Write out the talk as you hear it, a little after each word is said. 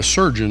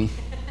surgeon.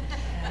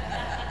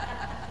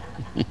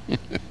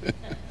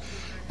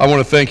 I want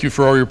to thank you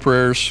for all your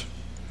prayers.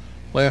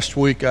 Last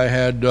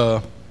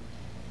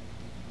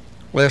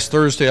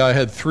Thursday I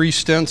had 3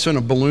 stents and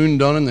a balloon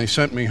done, and they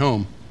sent me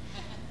home.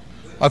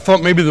 I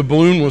thought maybe the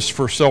balloon was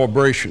for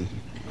celebration.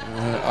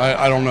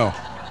 I don't know.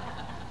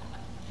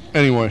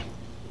 Anyway,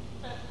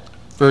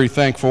 very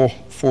thankful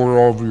for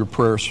all of your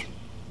prayers.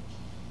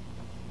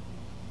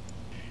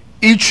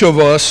 Each of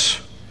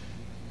us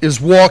is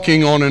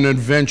walking on an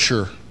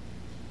adventure,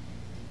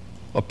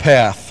 a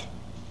path.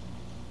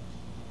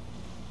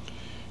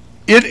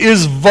 It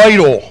is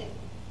vital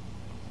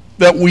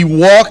that we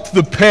walk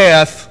the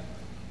path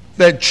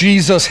that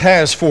Jesus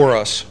has for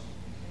us,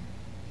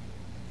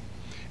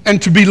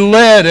 and to be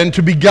led and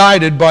to be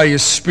guided by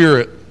His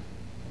Spirit.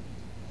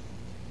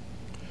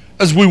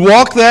 As we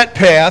walk that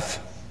path,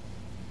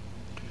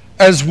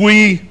 as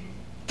we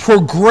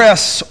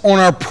progress on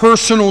our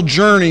personal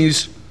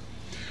journeys,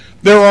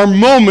 there are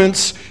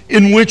moments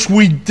in which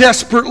we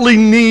desperately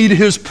need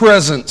His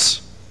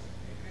presence,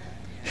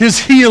 His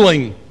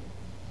healing,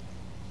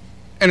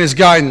 and His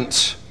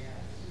guidance.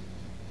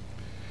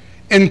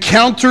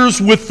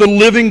 Encounters with the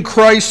living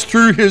Christ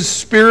through His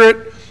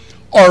Spirit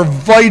are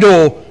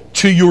vital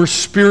to your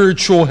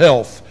spiritual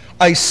health.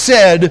 I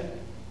said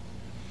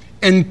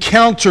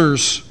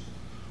encounters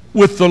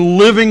with the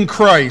living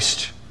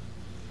Christ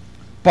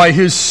by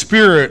His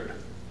Spirit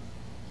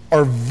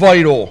are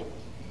vital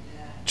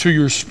to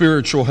your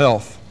spiritual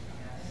health.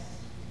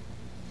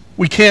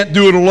 We can't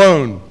do it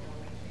alone.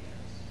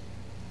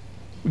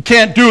 We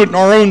can't do it in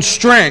our own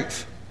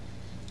strength.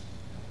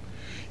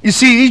 You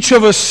see, each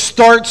of us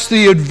starts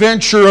the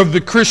adventure of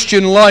the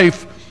Christian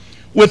life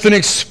with an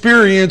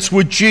experience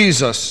with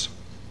Jesus.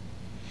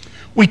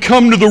 We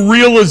come to the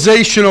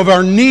realization of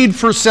our need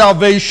for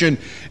salvation,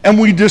 and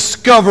we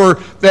discover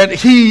that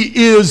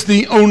He is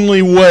the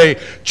only way.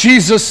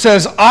 Jesus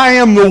says, I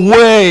am the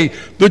way,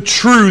 the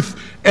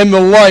truth, and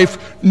the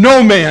life.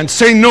 No man,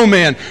 say no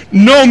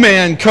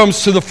man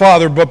comes to the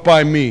Father but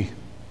by me.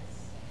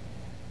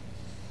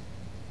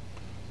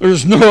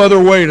 There's no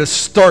other way to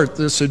start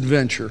this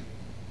adventure.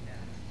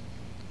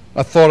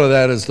 I thought of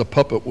that as the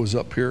puppet was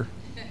up here.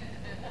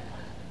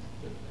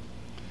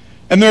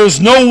 And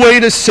there's no way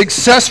to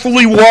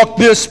successfully walk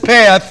this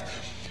path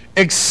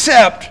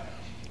except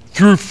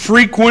through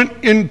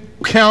frequent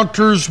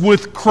encounters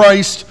with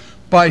Christ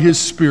by His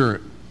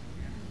Spirit.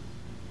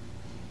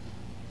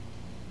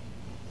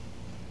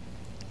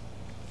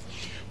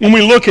 When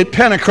we look at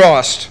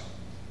Pentecost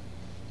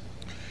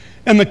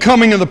and the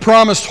coming of the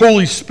promised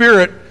Holy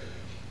Spirit,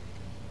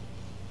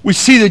 we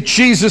see that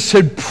Jesus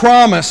had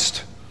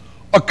promised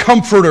a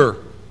comforter,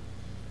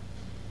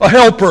 a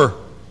helper,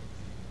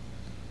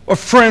 a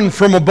friend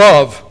from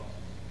above.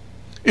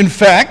 In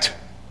fact,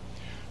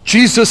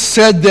 Jesus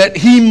said that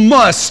He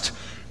must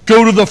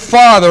go to the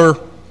Father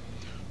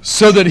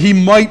so that He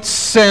might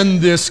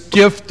send this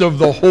gift of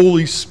the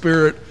Holy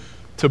Spirit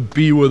to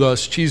be with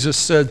us. Jesus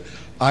said,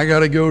 I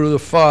got to go to the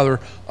Father.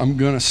 I'm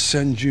going to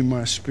send you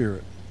my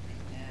Spirit.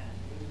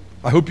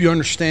 I hope you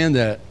understand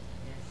that.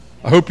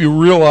 I hope you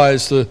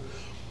realize the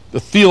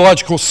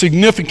theological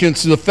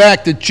significance of the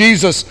fact that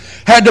Jesus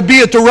had to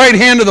be at the right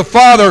hand of the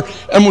Father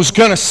and was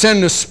going to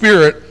send the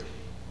Spirit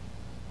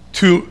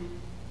to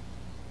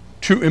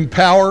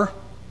empower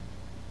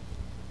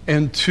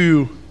and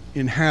to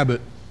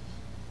inhabit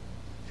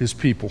His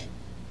people.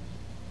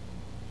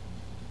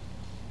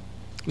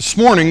 This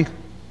morning,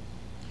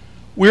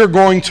 we are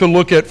going to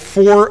look at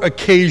 4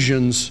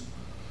 occasions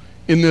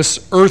in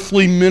this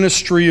earthly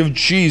ministry of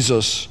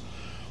Jesus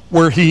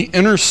where He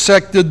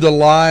intersected the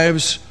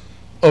lives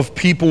of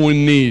people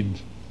in need.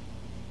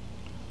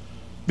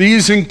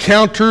 These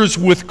encounters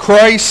with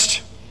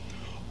Christ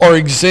are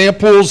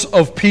examples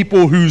of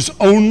people whose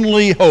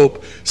only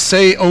hope,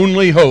 say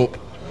only hope.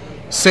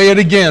 Say it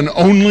again,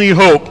 only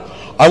hope.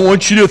 I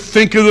want you to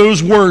think of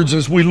those words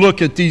as we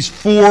look at these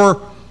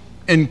 4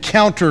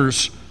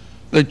 encounters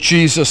that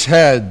Jesus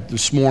had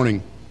this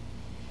morning.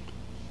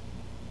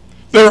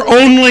 Their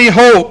only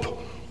hope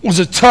was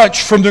a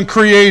touch from the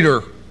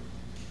Creator.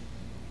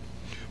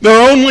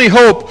 Their only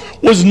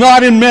hope was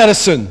not in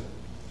medicine.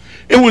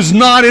 It was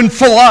not in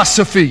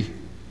philosophy.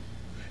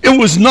 It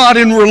was not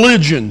in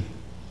religion.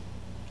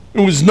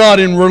 It was not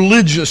in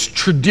religious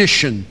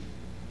tradition.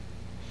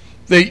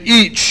 They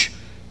each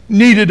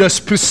needed a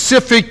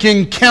specific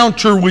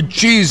encounter with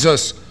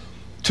Jesus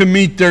to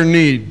meet their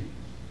need.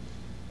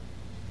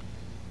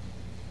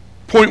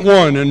 Point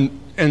 1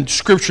 and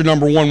scripture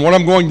number 1. What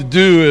I'm going to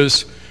do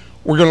is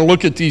we're going to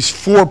look at these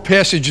 4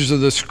 passages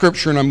of the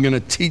scripture, and I'm going to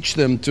teach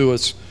them to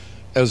us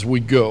as we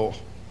go.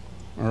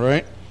 All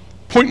right?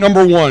 Point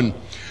number 1.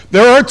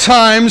 There are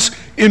times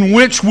in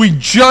which we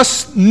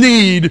just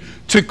need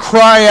to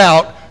cry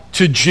out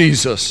to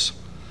Jesus.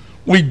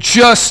 We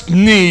just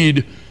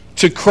need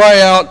to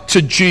cry out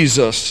to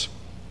Jesus.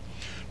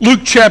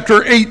 Luke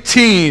chapter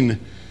 18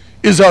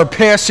 is our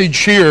passage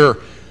here,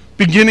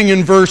 beginning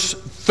in verse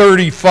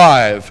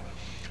 35.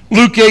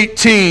 Luke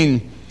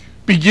 18,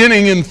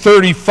 beginning in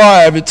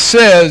 35, it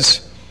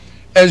says,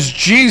 As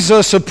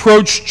Jesus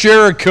approached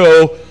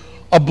Jericho,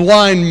 a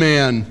blind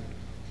man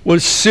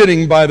was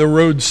sitting by the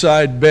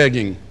roadside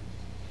begging.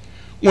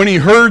 When he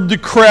heard the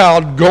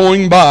crowd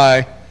going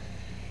by,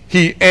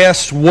 he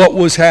asked what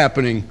was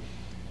happening,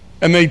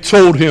 and they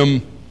told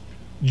him,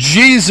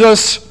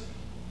 Jesus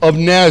of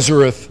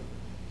Nazareth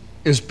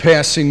is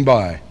passing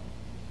by.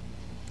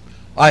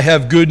 I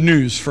have good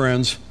news,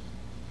 friends.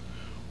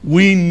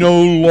 We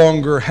no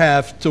longer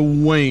have to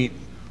wait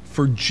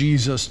for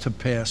Jesus to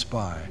pass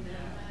by.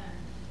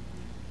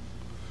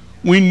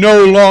 We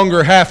no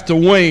longer have to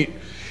wait.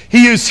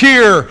 He is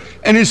here,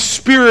 and His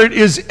Spirit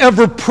is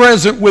ever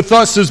present with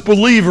us as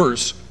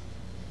believers.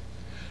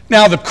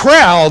 Now the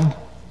crowd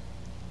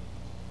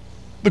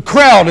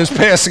is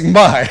passing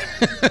by.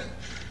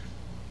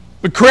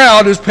 The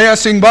crowd is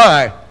passing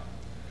by.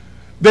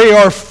 They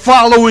are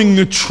following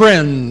the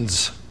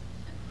trends.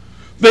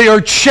 They are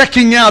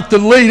checking out the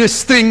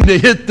latest thing to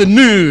hit the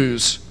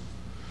news.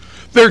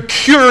 They're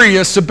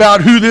curious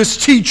about who this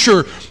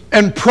teacher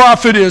and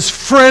prophet is.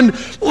 Friend,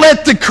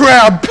 let the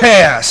crowd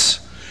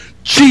pass.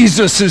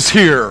 Jesus is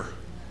here.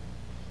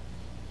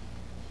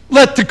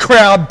 Let the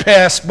crowd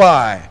pass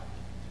by.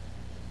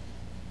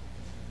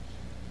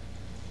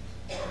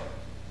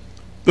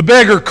 The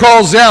beggar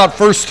calls out,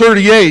 verse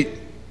 38,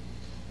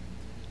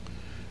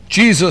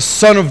 Jesus,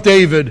 Son of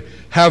David,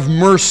 have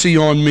mercy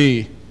on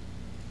me.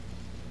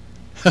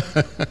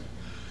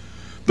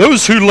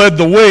 Those who led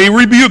the way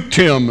rebuked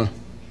him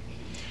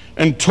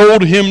and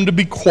told him to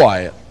be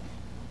quiet.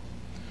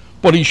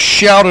 But he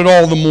shouted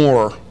all the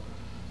more,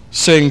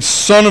 saying,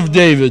 Son of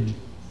David,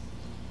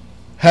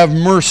 have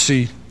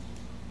mercy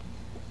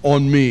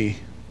on me.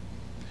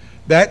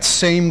 That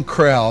same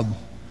crowd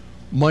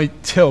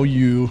might tell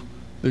you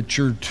that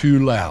you're too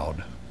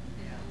loud.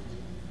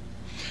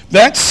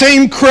 That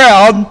same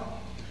crowd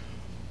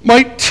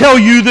might tell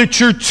you that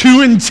you're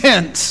too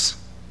intense.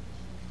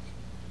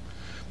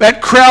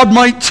 That crowd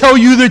might tell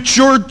you that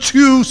you're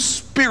too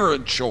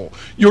spiritual,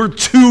 you're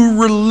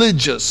too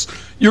religious,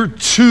 you're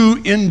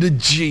too into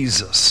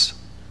Jesus.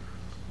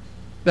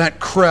 That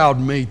crowd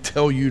may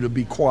tell you to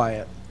be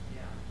quiet.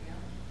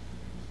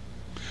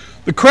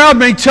 The crowd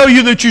may tell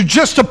you that you're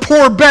just a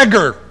poor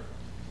beggar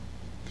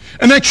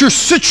and that your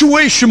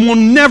situation will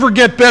never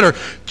get better.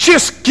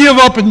 Just give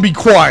up and be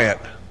quiet.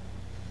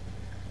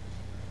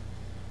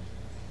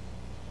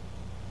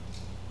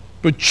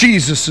 But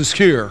Jesus is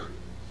here,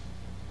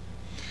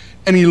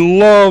 and He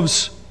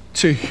loves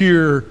to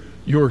hear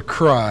your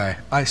cry.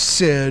 I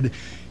said,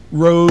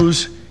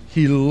 Rose,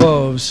 He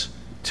loves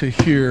to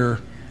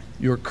hear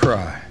your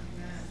cry.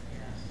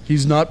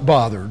 He's not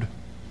bothered,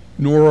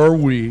 nor are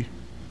we,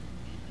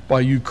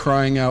 by you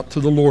crying out to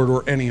the Lord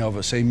or any of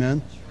us.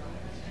 Amen?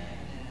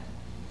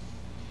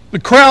 The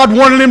crowd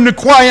wanted Him to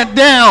quiet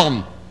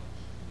down.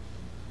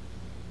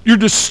 You're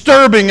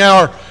disturbing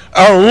our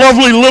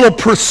lovely little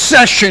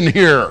procession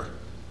here.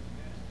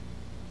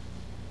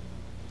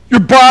 You're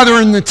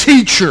bothering the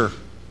teacher.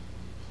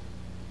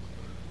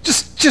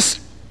 Just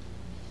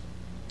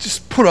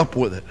put up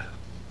with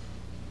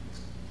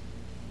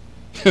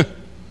it.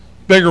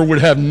 Beggar would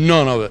have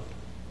none of it.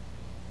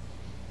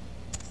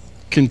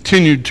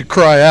 Continued to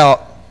cry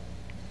out.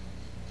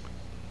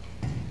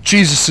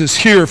 Jesus is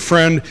here,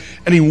 friend,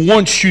 and He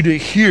wants you to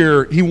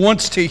hear. He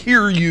wants to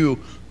hear you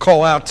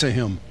call out to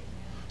Him.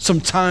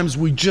 Sometimes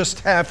we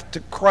just have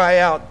to cry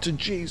out to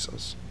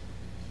Jesus.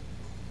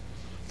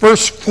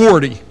 Verse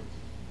 40.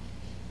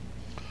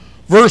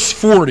 Verse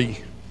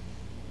 40.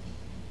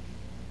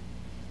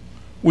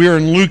 We are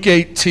in Luke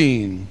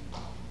 18.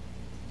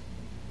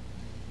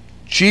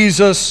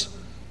 Jesus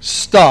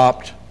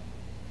stopped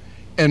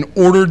and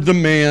ordered the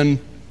man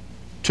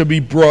to be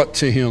brought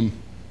to Him.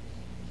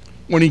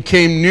 When he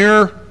came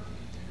near,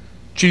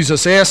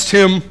 Jesus asked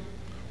him,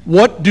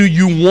 What do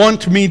you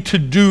want me to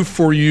do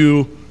for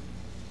you?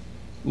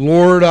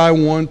 Lord, I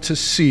want to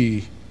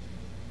see.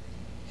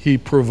 He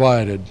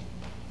provided.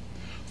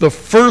 The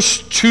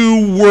first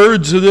two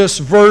words of this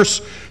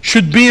verse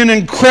should be an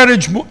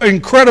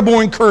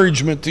incredible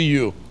encouragement to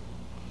you.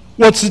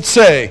 What's it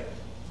say?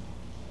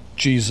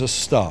 Jesus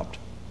stopped.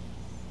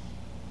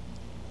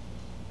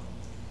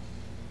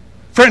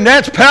 Friend,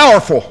 that's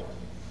powerful.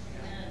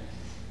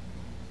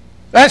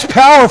 That's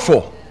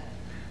powerful.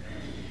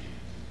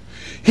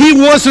 He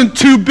wasn't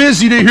too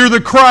busy to hear the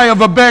cry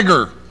of a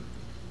beggar.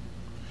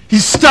 He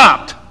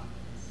stopped.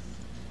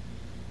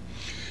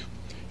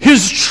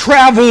 His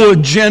travel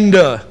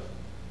agenda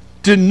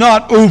did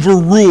not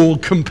overrule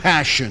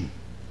compassion.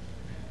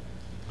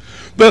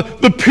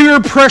 The peer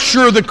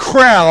pressure of the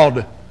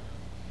crowd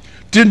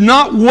did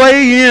not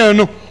weigh in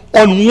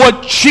on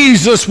what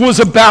Jesus was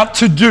about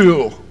to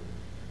do.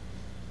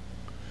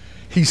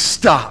 He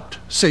stopped.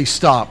 Say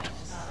stopped.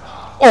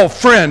 Oh,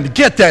 friend,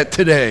 get that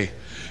today.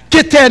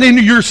 Get that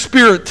into your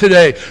spirit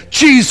today.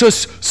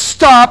 Jesus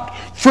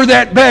stopped for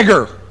that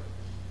beggar.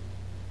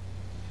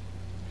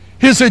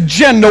 His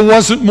agenda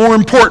wasn't more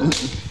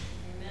important.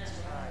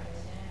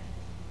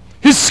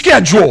 His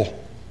schedule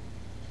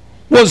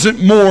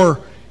wasn't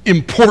more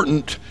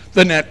important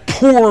than that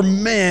poor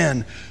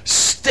man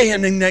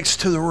standing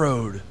next to the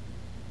road.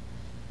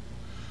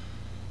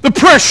 The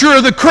pressure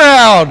of the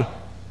crowd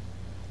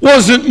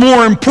wasn't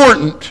more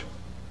important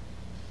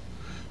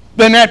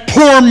than that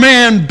poor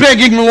man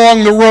begging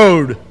along the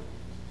road.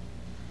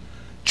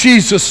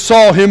 Jesus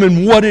saw him,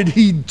 and what did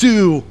he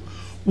do?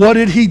 What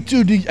did he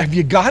do? Have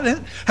you got it?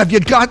 Have you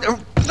got it?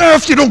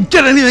 If you don't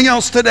get anything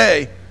else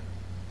today.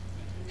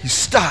 He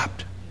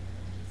stopped.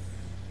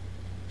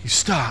 He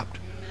stopped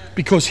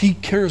because he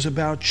cares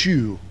about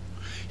you.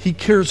 He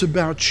cares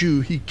about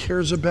you. He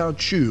cares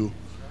about you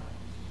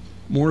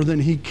more than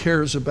he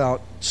cares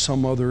about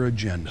some other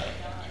agenda.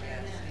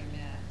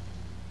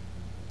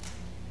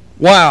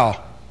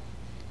 Wow.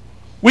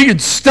 We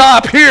could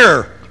stop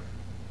here,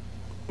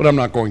 but I'm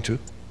not going to.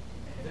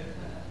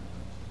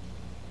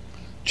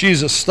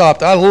 Jesus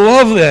stopped. I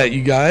love that,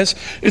 you guys.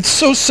 It's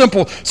so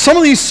simple. Some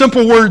of these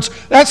simple words,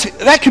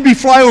 that could be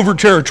flyover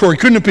territory,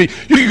 couldn't it be?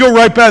 You could go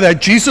right by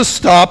that. Jesus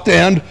stopped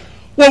and,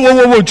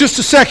 whoa, just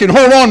a second.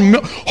 Hold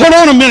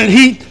on a minute.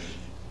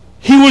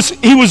 He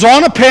was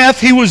on a path.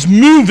 He was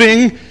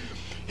moving.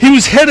 He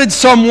was headed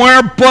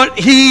somewhere, but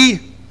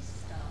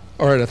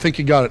all right, I think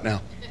you got it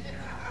now.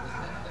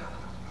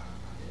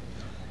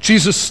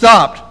 Jesus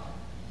stopped.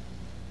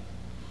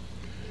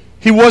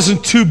 He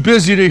wasn't too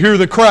busy to hear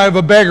the cry of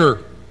a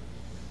beggar.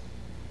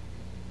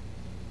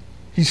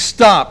 He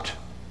stopped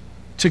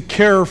to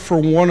care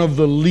for one of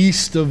the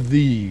least of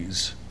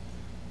these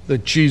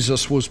that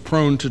Jesus was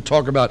prone to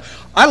talk about.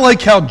 I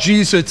like how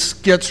Jesus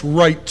gets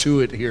right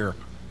to it here.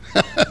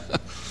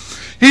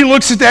 He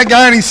looks at that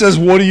guy and he says,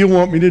 "What do you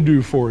want me to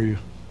do for you?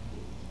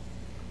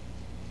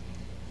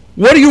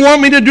 What do you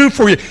want me to do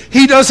for you?"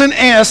 He doesn't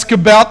ask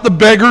about the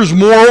beggar's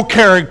moral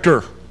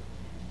character.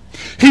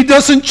 He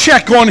doesn't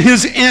check on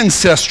his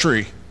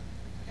ancestry.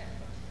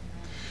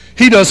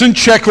 He doesn't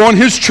check on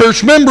his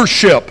church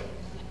membership.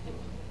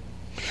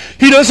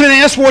 He doesn't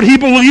ask what he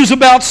believes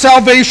about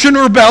salvation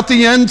or about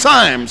the end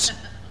times.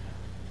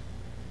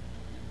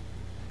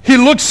 He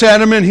looks at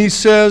him and he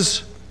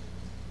says,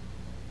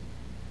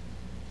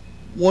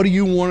 "What do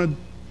you want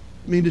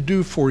me to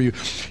do for you?"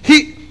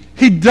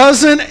 He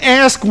doesn't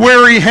ask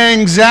where he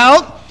hangs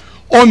out,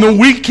 on the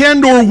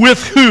weekend, or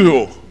with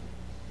who.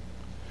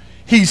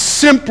 He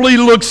simply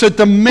looks at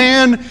the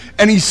man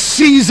and he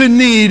sees a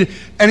need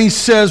and he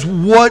says,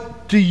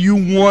 "What do you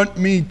want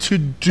me to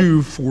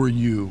do for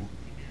you?"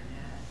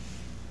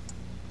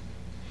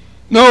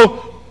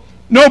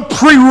 No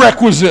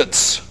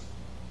prerequisites.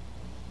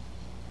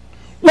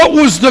 What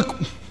was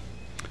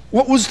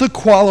the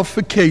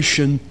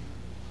qualification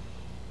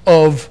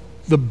of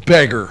the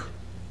beggar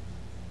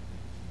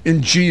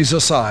in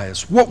Jesus'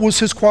 eyes? What was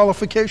his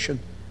qualification?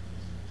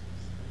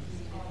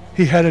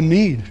 He had a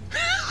need.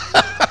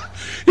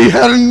 He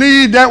had a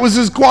need. That was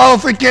his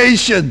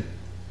qualification.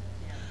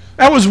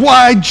 That was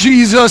why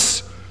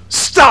Jesus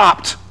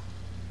stopped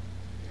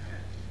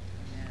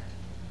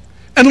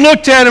and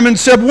looked at him and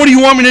said, "What do you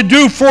want me to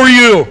do for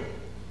you?"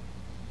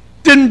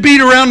 Didn't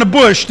beat around the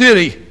bush, did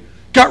he?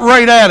 Got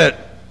right at it.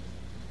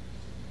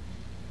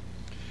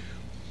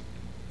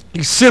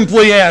 He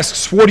simply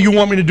asks, "What do you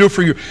want me to do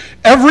for you?"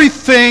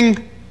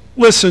 Everything,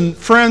 listen,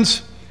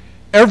 friends,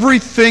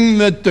 everything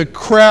that the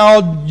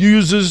crowd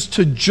uses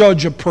to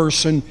judge a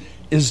person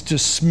is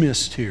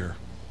dismissed here.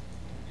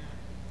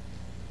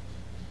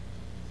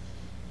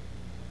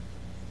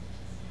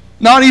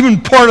 Not even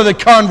part of the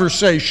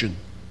conversation.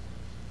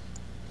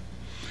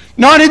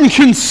 Not in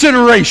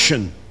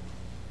consideration.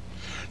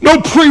 No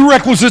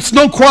prerequisites,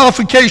 no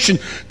qualification.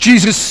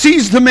 Jesus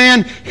sees the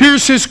man,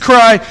 hears his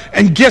cry,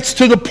 and gets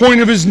to the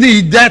point of his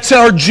need. That's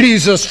our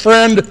Jesus,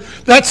 friend.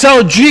 That's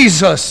our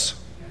Jesus.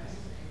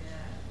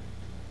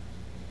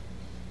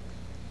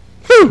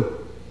 Whew.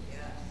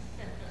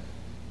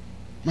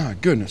 My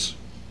goodness.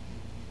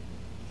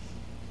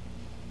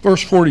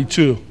 Verse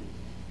 42.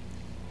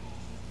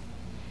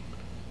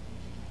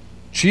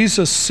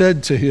 Jesus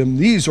said to him,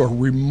 these are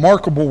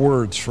remarkable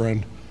words,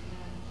 friend.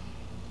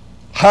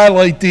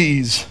 Highlight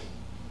these.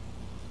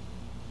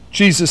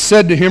 Jesus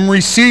said to him,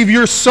 "Receive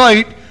your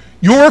sight.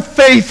 Your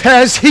faith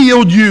has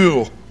healed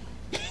you."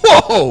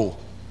 Whoa!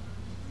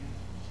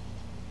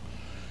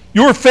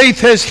 Your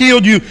faith has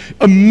healed you.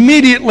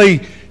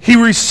 Immediately, he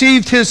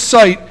received his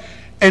sight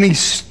and he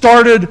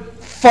started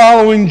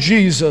following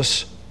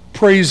Jesus,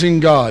 praising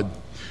God.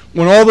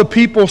 When all the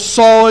people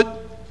saw it,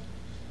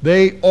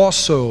 they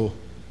also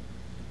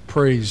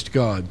praised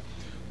God.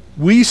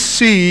 We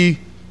see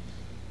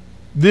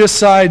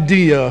this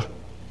idea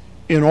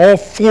in all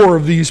four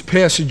of these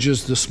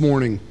passages this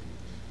morning.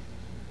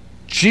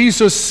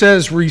 Jesus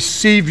says,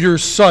 "Receive your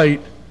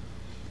sight,"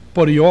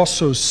 but he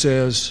also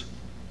says,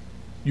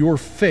 "Your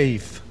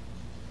faith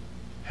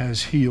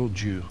has healed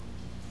you."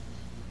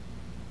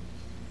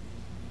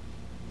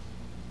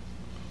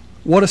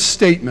 What a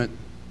statement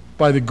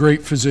by the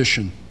great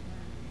physician.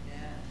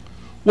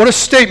 What a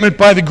statement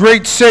by the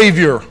great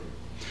Savior.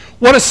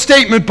 What a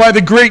statement by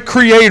the great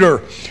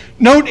Creator.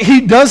 Note, he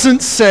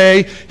doesn't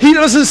say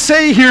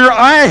here,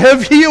 "I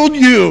have healed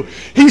you."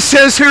 He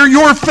says here,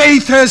 "Your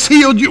faith has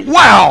healed you."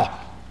 Wow.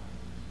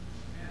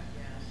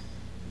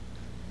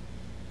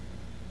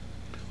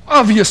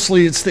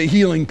 Obviously, it's the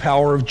healing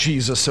power of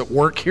Jesus at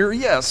work here.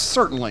 Yes,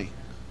 certainly.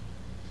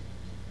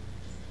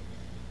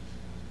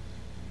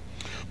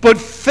 But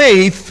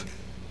faith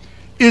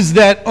is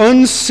that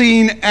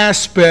unseen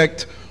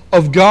aspect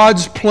of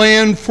God's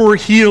plan for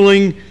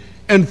healing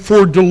and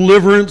for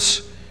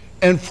deliverance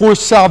and for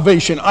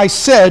salvation. I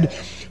said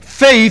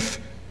faith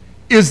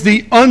is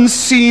the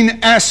unseen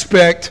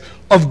aspect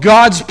of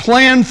God's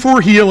plan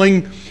for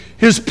healing,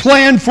 His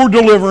plan for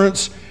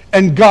deliverance,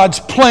 and God's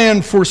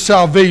plan for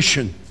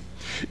salvation.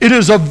 It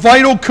is a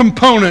vital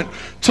component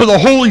to the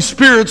Holy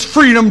Spirit's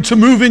freedom to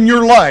move in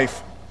your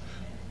life.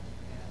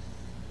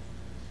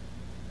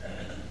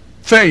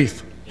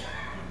 Faith.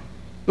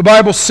 The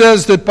Bible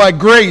says that by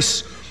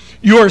grace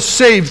you are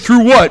saved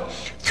through what?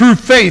 Through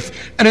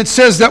faith. And it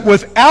says that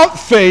without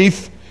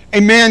faith a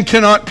man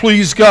cannot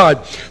please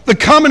God. The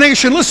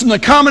combination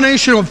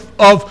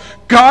of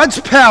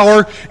God's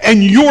power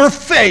and your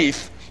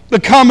faith, the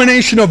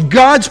combination of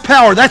God's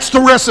power, that's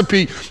the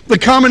recipe. The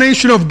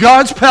combination of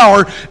God's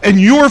power and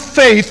your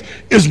faith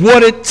is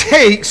what it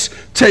takes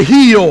to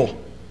heal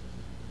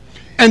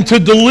and to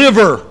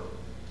deliver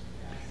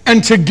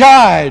and to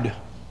guide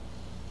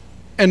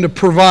and to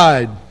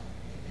provide.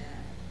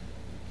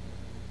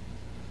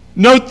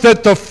 Note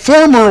that the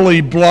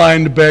formerly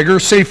blind beggar,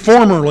 say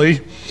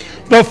formerly,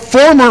 the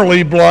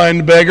formerly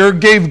blind beggar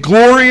gave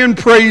glory and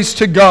praise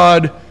to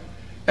God,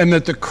 and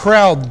that the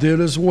crowd did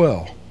as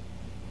well.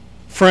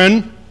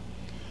 Friend,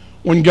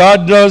 when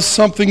God does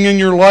something in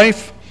your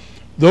life,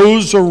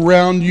 those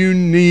around you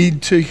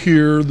need to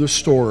hear the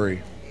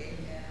story.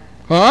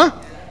 Huh?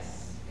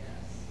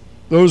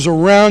 Those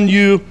around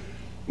you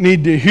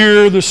need to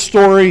hear the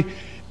story,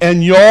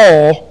 and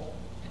y'all,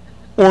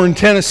 or in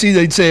Tennessee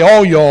they'd say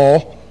all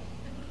y'all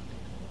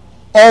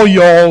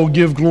will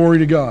give glory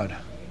to God.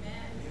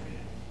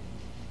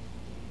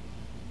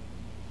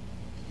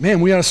 Man,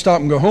 we got to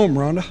stop and go home,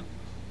 Rhonda.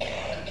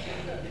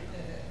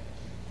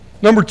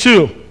 Number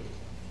 2,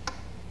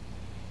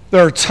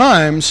 there are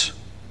times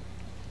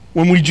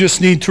when we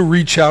just need to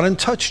reach out and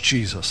touch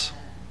Jesus.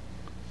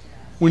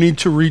 We need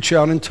to reach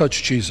out and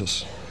touch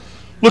Jesus.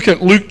 Look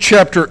at Luke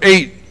chapter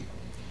 8,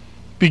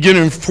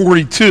 beginning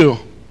 42.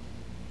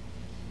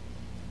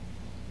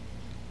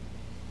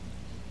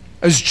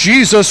 As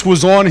Jesus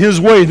was on his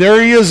way,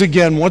 there he is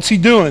again. What's he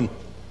doing?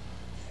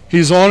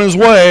 He's on his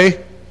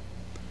way.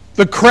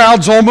 The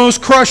crowds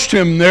almost crushed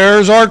him.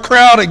 There's our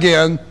crowd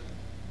again.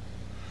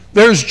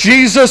 There's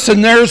Jesus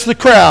and there's the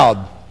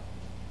crowd.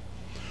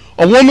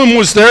 A woman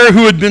was there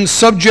who had been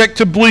subject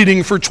to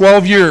bleeding for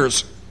 12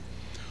 years,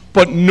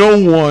 but no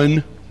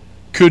one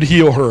could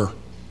heal her.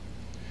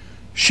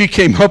 She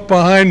came up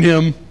behind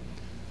him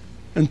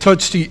and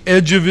touched the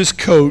edge of his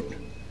coat,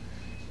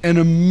 and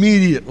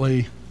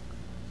immediately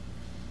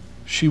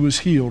she was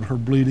healed. Her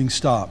bleeding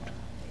stopped.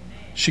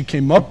 She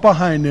came up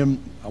behind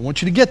him. I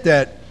want you to get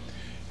that.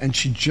 And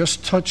she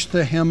just touched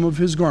the hem of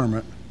his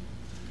garment,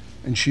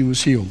 and she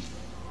was healed.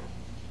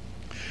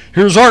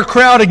 Here's our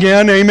crowd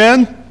again,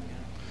 amen?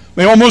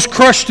 They almost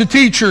crushed the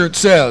teacher, it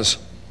says.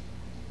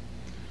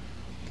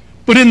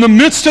 But in the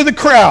midst of the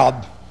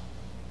crowd,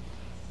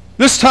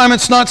 this time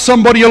it's not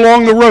somebody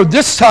along the road.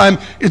 This time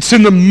it's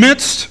in the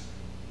midst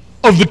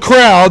of the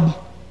crowd,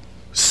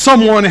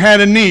 someone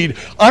had a need.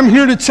 I'm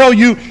here to tell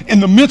you, in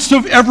the midst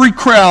of every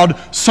crowd,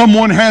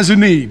 someone has a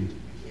need.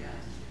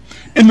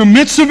 In the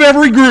midst of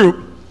every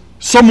group,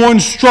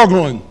 someone's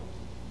struggling.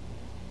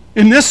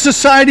 In this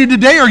society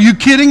today, are you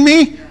kidding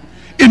me?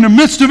 In the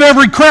midst of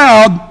every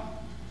crowd,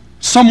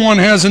 someone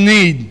has a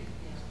need.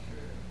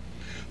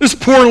 This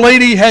poor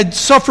lady had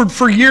suffered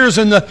for years,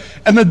 and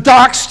the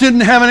docs didn't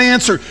have an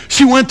answer.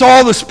 She went to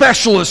all the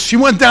specialists. She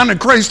went down to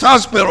Christ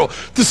Hospital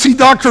to see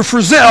Dr.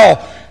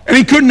 Frizzell, and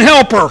he couldn't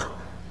help her.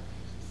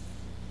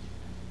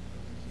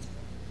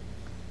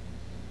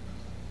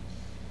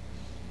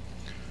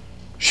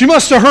 She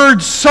must have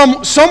heard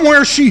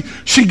somewhere she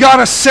got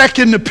a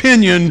second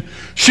opinion.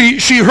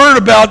 She heard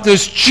about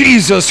this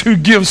Jesus who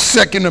gives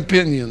second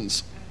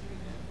opinions.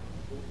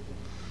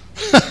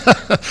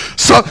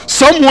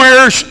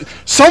 Somewhere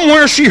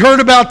she heard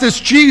about this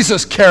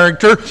Jesus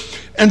character,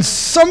 and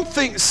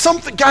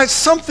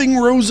something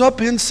rose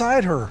up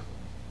inside her.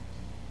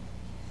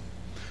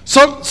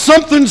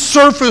 Something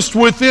surfaced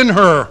within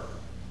her.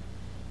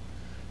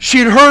 She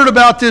had heard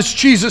about this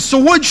Jesus. So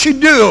what'd she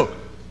do?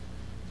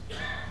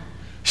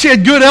 She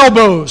had good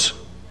elbows.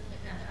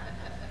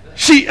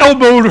 She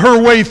elbowed her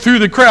way through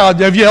the crowd.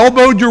 Have you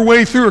elbowed your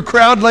way through a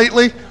crowd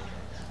lately?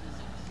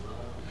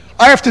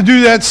 I have to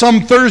do that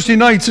some Thursday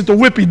nights at the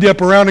Whippy Dip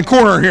around the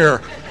corner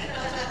here.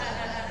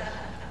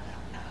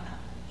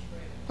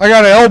 I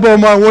got to elbow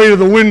my way to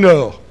the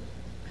window.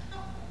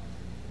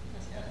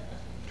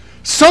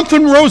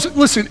 Something rose.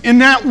 Listen, in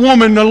that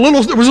woman, there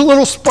was a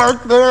little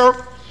spark there.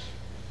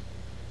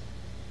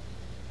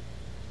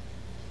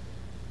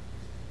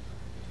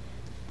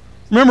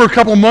 Remember a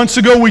couple of months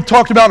ago we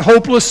talked about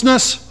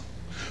hopelessness?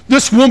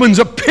 This woman's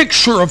a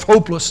picture of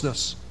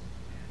hopelessness.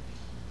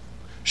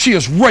 She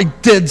is right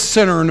dead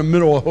center in the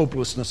middle of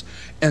hopelessness.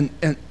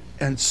 And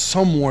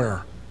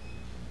somewhere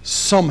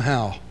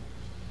somehow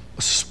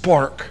a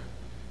spark.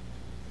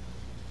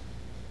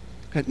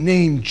 That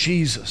name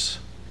Jesus,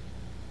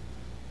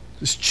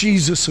 this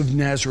Jesus of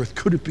Nazareth,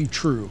 could it be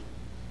true?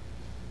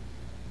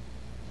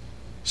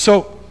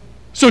 So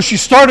she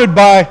started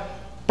by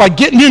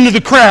getting into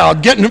the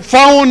crowd,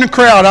 following the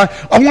crowd.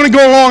 I want to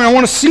go along. I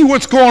want to see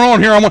what's going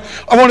on here. I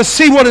want to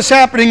see what is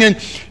happening. And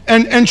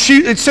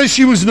it says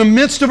she was in the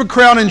midst of a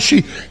crowd, and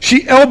she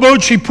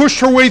pushed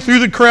her way through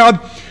the crowd.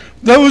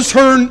 Those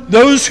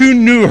who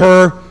knew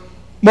her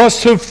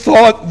must have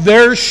thought,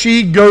 there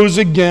she goes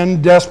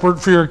again, desperate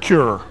for a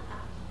cure.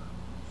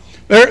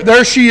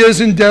 There she is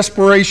in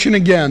desperation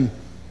again.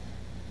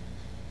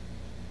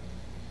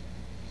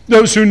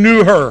 Those who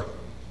knew her.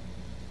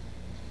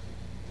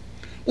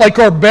 Like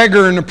our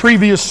beggar in the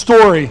previous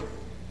story.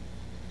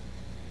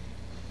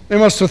 They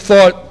must have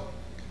thought,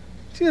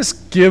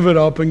 just give it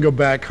up and go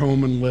back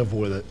home and live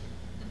with it.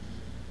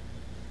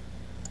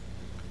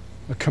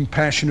 A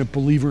compassionate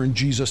believer in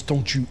Jesus,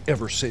 don't you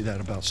ever say that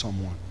about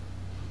someone.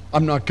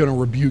 I'm not going to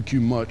rebuke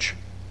you much,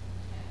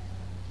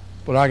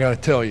 but I got to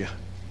tell you,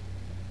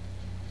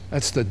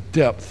 that's the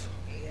depth.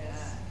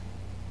 Yes.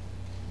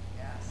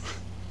 Yes.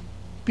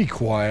 Be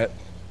quiet.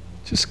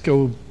 Just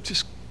go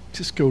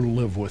to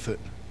live with it.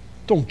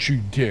 Don't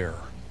you dare.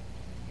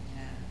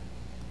 Yeah.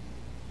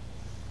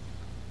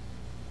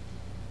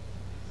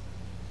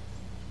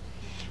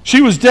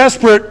 She was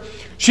desperate.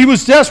 She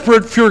was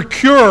desperate for a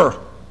cure.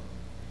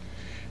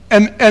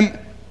 And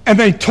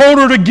they told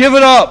her to give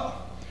it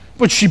up.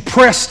 But she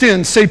pressed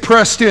in. Say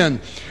pressed in.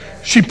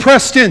 Yes. She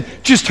pressed in,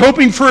 just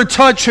hoping for a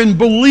touch and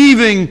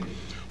believing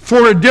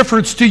for a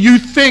difference. Do you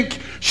think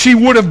she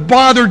would have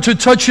bothered to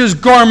touch his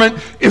garment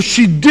if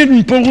she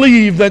didn't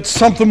believe that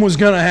something was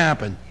going to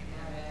happen?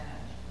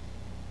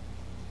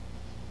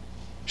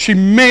 She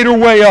made her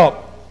way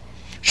up.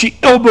 She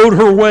elbowed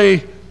her way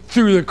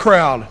through the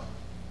crowd.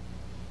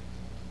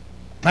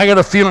 I got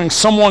a feeling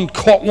someone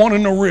caught one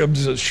in the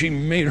ribs as she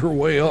made her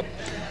way up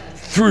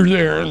through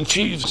there. And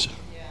she's,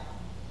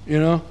 you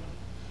know,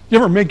 you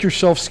ever make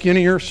yourself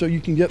skinnier so you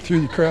can get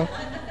through the crowd?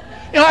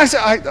 You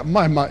know,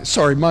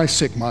 my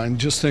sick mind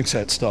just thinks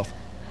that stuff.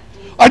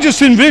 I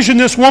just envision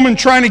this woman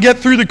trying to get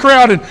through the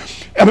crowd,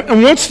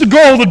 and what's the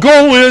goal? The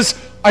goal is,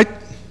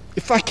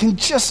 if I can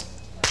just.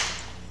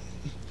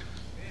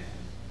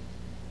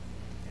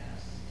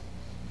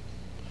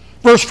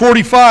 Verse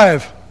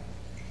 45.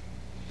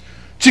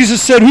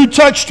 Jesus said, "Who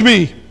touched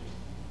me?"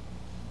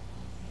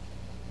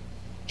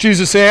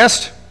 Jesus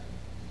asked.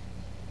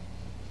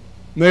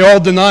 And they all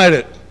denied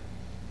it.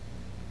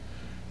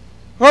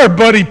 All right,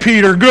 buddy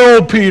Peter, good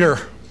old Peter.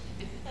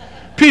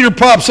 Peter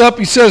pops up,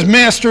 he says,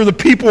 "Master, the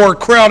people are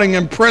crowding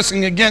and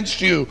pressing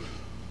against you."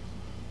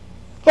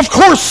 Of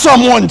course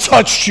someone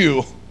touched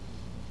you.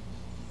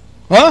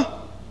 Huh?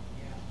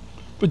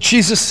 But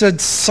Jesus said,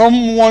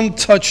 "Someone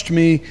touched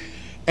me,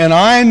 and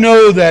I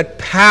know that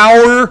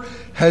power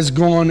has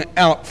gone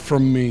out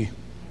from me."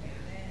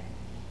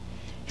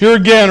 Here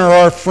again are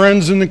our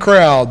friends in the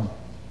crowd.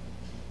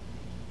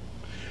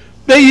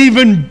 They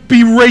even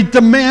berate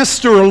the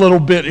master a little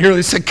bit here.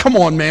 They say, "Come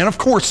on, man, of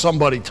course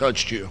somebody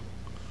touched you.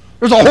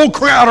 There's a whole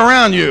crowd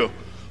around you.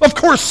 Of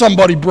course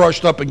somebody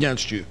brushed up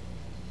against you."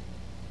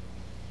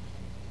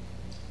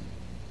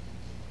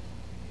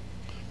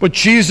 But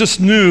Jesus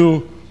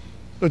knew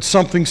that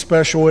something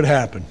special had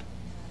happened.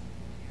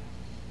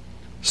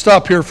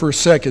 Stop here for a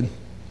second.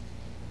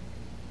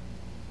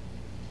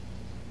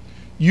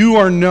 You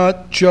are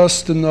not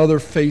just another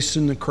face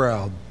in the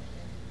crowd.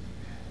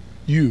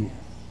 You.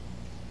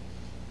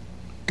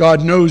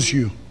 God knows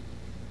you.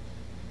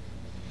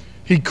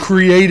 He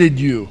created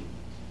you.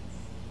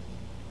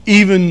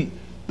 Even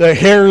the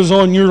hairs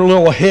on your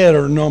little head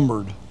are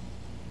numbered.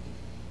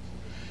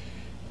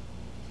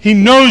 He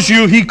knows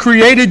you, He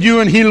created you,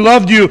 and He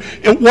loved you.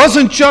 It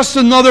wasn't just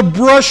another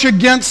brush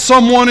against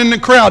someone in the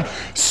crowd.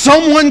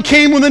 Someone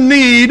came with a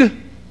need,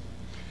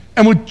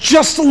 and with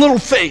just a little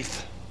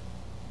faith.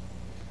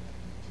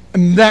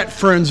 And that,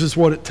 friends, is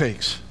what it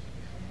takes.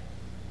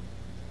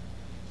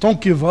 Don't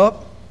give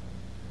up.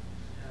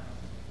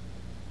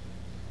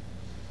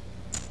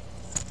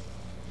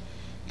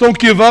 Don't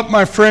give up,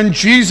 my friend.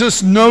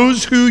 Jesus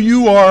knows who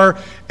you are,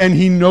 and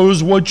He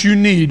knows what you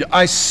need.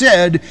 I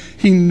said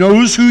He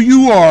knows who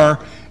you are,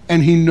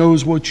 and He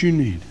knows what you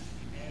need.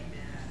 Amen.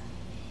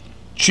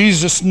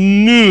 Jesus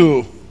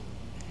knew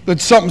that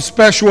something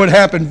special had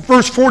happened.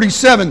 Verse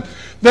 47,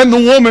 then the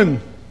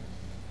woman,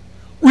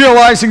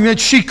 realizing that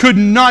she could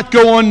not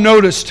go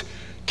unnoticed,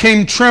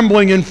 came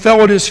trembling and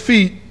fell at His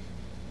feet.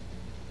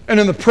 And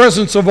in the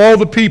presence of all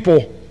the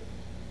people,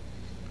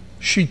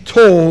 she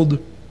told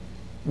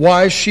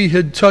why she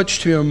had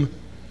touched Him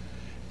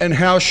and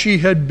how she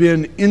had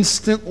been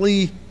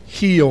instantly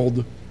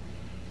healed.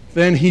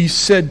 Then He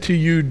said to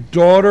you,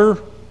 "Daughter,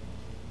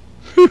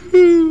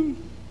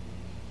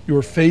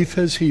 your faith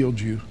has healed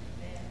you.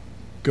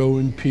 Go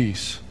in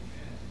peace."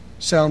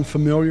 Sound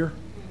familiar?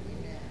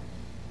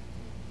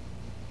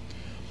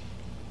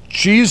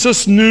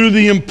 Jesus knew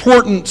the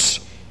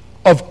importance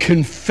of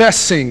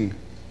confessing,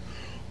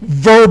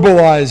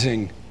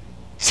 verbalizing,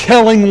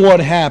 telling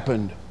what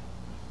happened.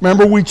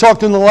 Remember, we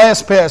talked in the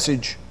last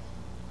passage.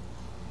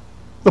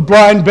 The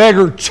blind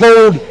beggar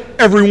told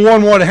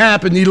everyone what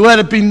happened. He let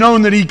it be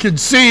known that he could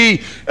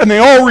see, and they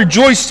all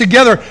rejoiced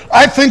together.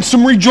 I think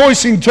some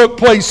rejoicing took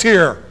place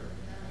here.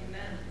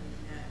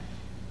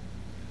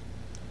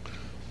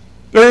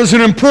 There is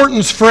an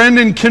importance, friend,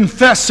 in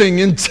confessing,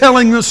 in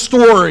telling the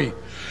story,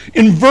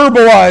 in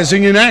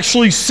verbalizing and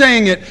actually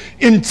saying it,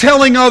 in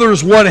telling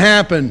others what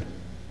happened.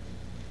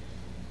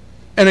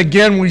 And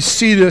again, we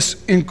see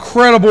this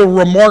incredible,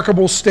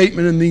 remarkable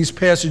statement in these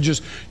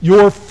passages.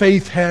 Your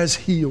faith has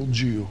healed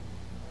you.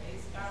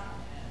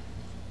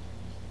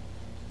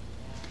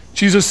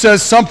 Jesus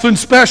says, something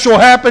special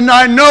happened,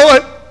 I know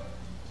it.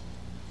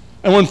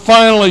 And when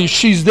finally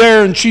she's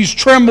there and she's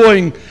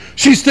trembling,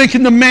 she's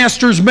thinking the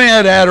master's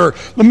mad at her.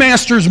 The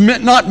master's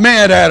not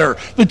mad at her.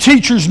 The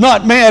teacher's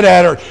not mad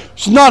at her.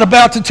 She's not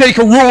about to take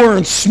a ruler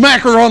and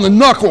smack her on the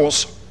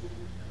knuckles.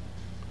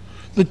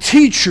 The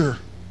teacher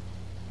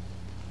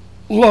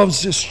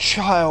loves this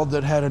child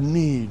that had a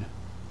need.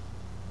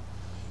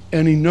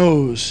 And he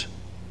knows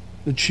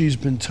that she's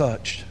been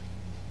touched.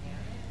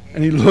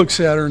 And he looks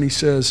at her and he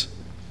says,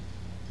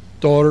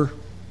 daughter,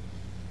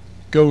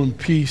 go in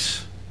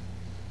peace.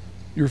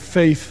 Your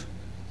faith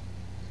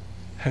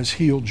has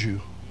healed you.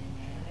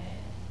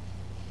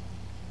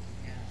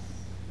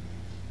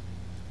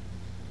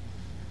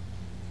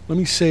 Let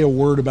me say a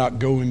word about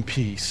go in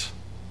peace.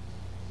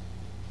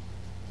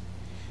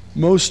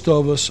 Most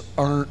of us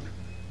aren't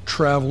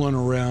traveling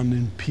around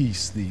in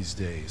peace these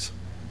days.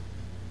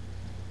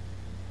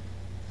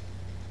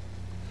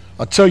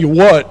 I'll tell you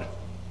what,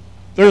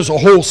 there's a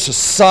whole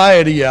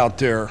society out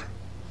there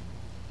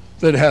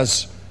that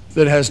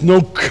has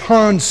no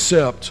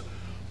concept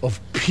of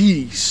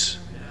peace.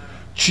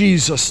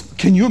 Jesus,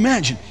 can you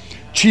imagine?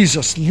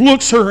 Jesus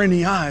looks her in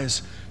the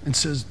eyes and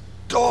says,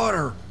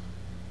 daughter,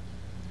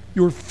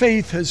 your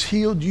faith has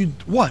healed you.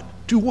 What?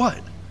 Do what?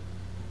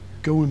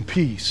 Go in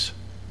peace.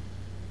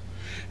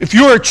 If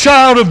you're a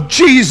child of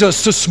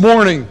Jesus this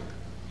morning,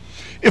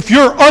 if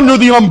you're under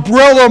the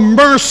umbrella of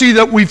mercy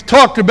that we've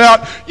talked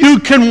about, you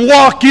can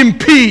walk in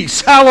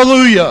peace.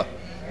 Hallelujah.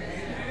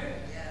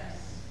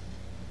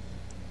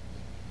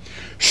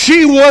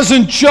 She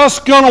wasn't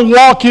just going to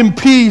walk in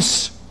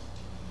peace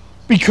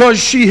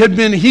because she had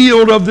been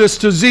healed of this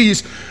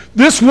disease.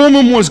 This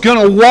woman was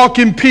going to walk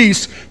in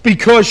peace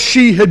because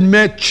she had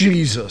met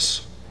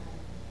Jesus.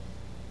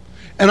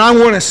 And I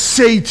want to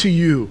say to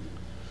you,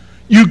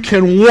 you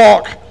can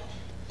walk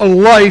a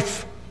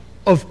life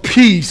of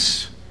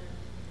peace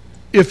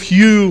if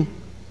you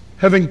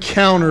have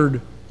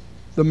encountered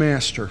the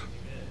Master.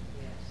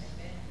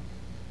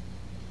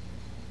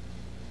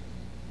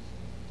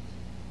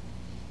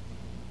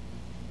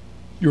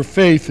 Your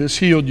faith has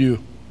healed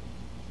you.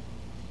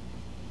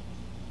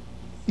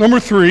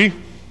 Number 3,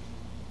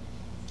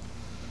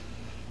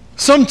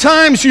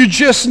 sometimes you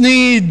just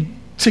need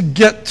to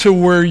get to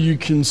where you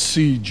can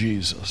see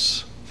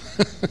Jesus.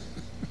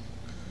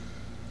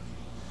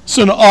 It's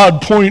an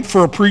odd point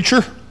for a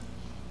preacher.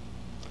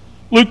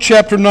 Luke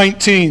chapter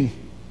 19,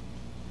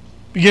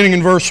 beginning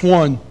in verse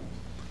 1.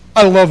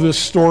 I love this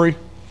story.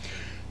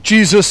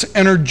 Jesus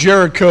entered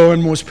Jericho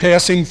and was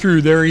passing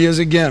through. There he is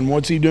again.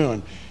 What's he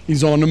doing?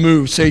 He's on the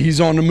move. Say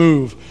he's on the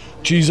move.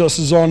 Jesus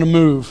is on the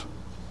move.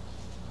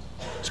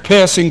 He's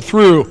passing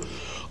through.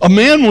 A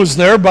man was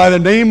there by the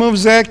name of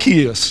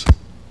Zacchaeus.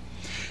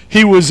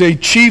 He was a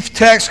chief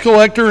tax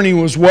collector and he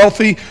was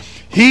wealthy.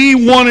 He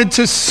wanted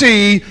to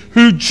see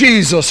who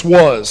Jesus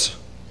was.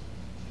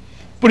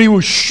 But he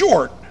was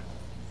short.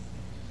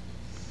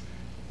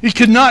 He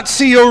could not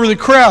see over the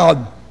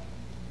crowd.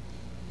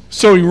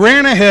 So he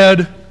ran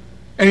ahead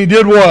and he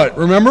did what?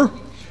 Remember?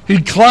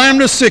 He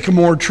climbed a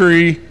sycamore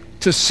tree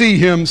to see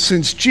him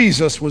since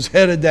Jesus was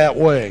headed that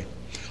way.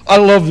 I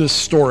love this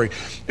story.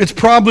 It's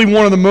probably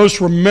one of the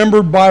most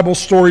remembered Bible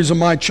stories of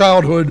my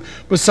childhood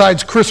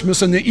besides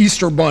Christmas and the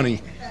Easter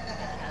Bunny.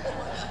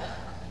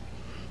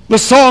 The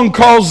song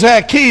called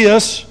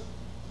Zacchaeus.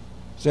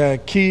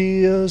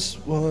 Zacchaeus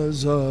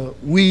was a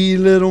wee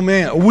little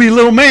man. A wee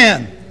little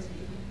man.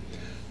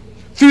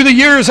 Through the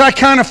years, I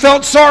kind of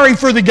felt sorry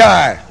for the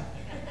guy.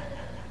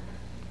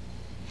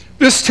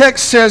 This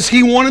text says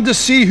he wanted to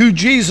see who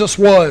Jesus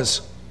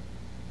was.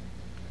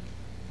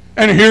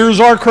 And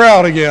here's our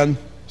crowd again.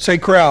 Say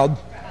crowd.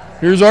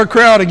 Here's our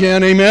crowd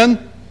again.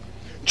 Amen.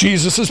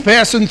 Jesus is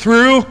passing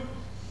through.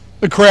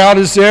 The crowd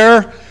is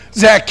there.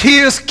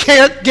 Zacchaeus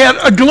can't get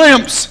a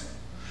glimpse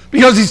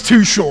because he's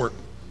too short.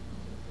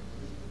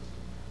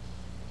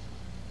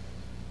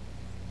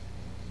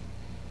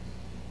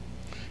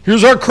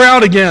 Here's our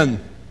crowd again.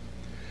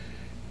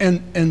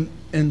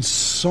 And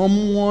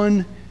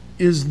someone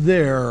is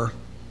there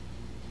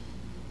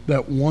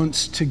that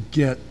wants to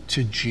get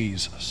to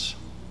Jesus.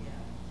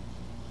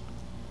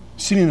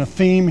 Seeing a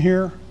theme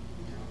here?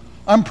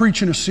 I'm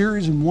preaching a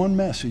series in one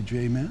message,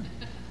 amen?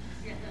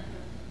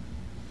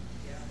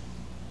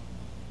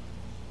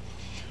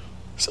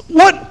 So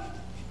what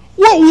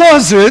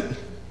was it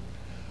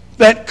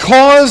that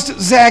caused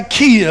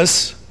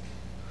Zacchaeus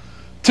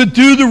to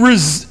do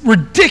the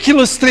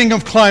ridiculous thing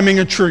of climbing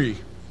a tree.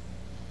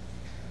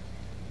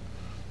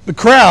 The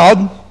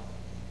crowd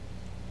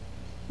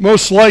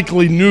most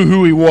likely knew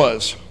who he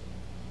was,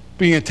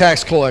 being a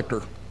tax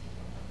collector.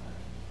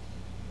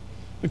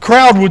 The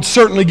crowd would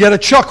certainly get a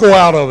chuckle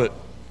out of it,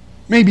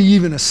 maybe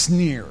even a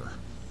sneer.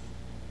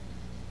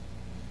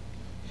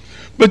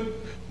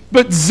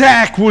 But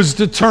Zach was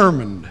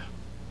determined.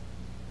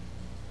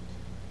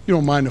 You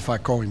don't mind if I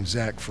call him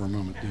Zach for a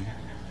moment, do you?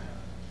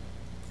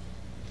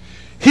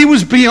 He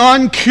was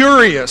beyond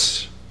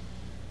curious.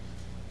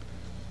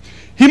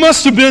 He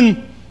must have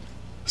been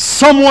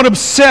somewhat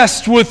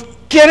obsessed with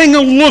getting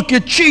a look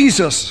at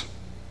Jesus.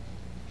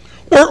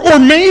 Or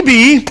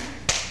maybe,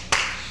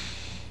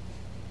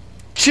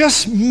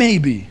 just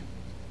maybe,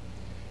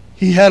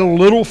 he had a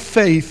little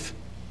faith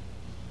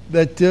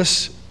that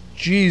this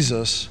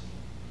Jesus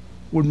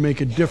would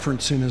make a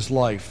difference in his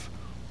life,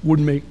 would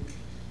make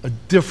a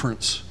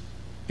difference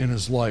in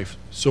his life.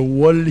 So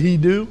what did he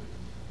do?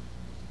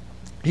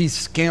 He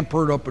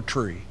scampered up a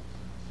tree.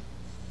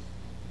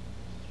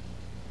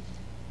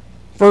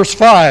 Verse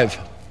 5.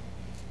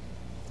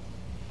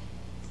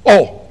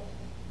 Oh,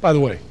 by the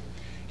way,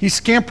 he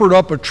scampered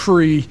up a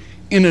tree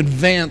in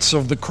advance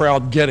of the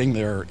crowd getting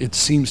there. It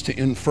seems to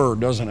infer,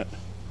 doesn't it?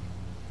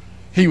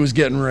 He was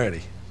getting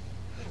ready.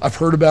 I've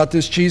heard about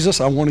this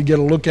Jesus. I want to get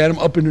a look at him.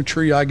 Up in the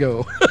tree I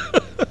go.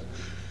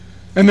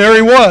 And there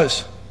he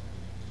was.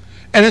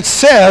 And it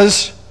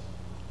says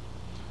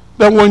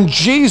that when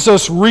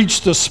Jesus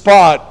reached the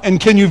spot, and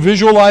can you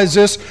visualize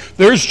this?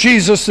 There's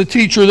Jesus, the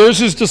teacher. There's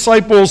his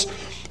disciples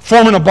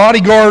forming a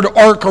bodyguard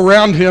arc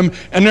around him.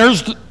 And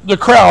there's the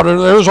crowd. And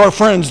there's our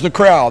friends, the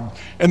crowd.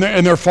 And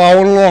they're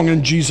following along,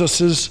 and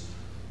Jesus is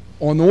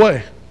on the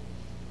way.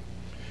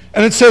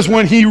 And it says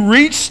when he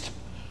reached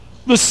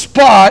the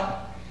spot,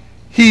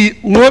 he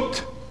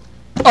looked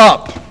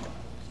up.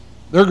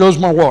 There goes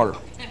my water.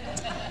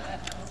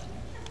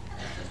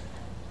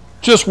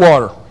 Just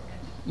water.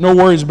 No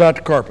worries about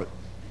the carpet.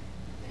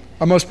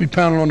 I must be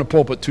pounding on the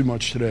pulpit too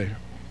much today.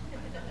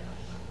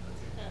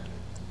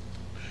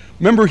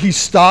 Remember, he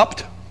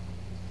stopped.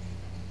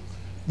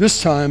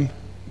 This time,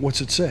 what's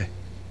it say?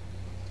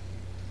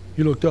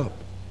 He looked up.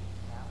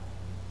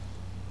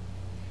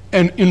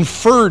 And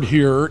inferred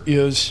here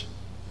is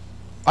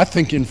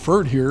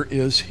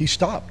he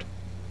stopped.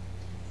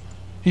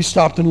 He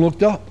stopped and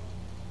looked up.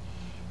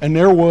 And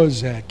there was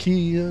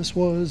Zacchaeus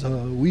was a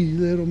wee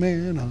little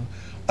man.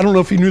 I don't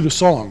know if he knew the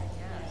song.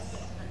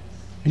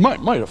 He might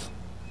have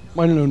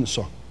known the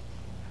song.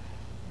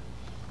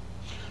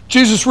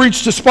 Jesus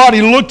reached the spot.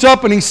 He looked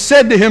up and he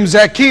said to him,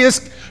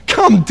 Zacchaeus,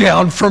 come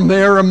down from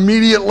there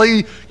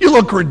immediately. You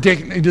look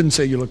ridiculous. He didn't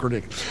say you look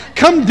ridiculous.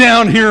 Come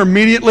down here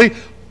immediately.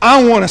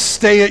 I want to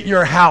stay at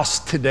your house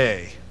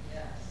today.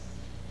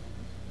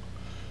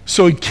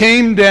 So he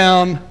came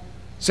down.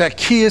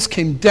 Zacchaeus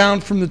came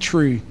down from the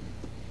tree,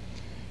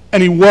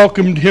 and he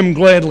welcomed him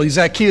gladly.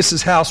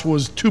 Zacchaeus' house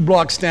was 2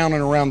 blocks down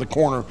and around the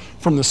corner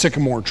from the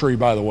sycamore tree,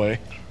 by the way.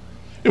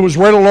 It was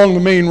right along the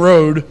main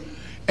road,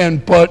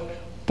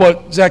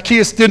 but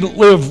Zacchaeus didn't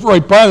live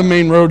right by the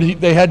main road.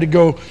 They had to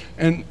go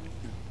and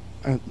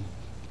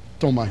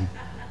don't mind.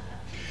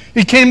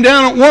 He came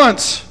down at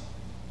once,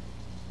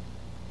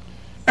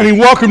 and he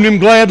welcomed him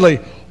gladly.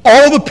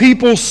 All the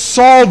people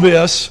saw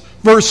this,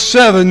 verse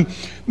 7,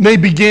 they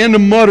began to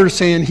mutter,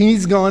 saying,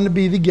 he's going to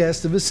be the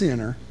guest of a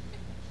sinner.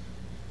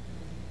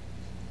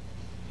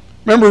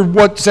 Remember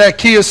what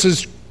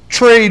Zacchaeus'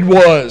 trade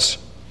was.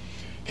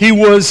 He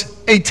was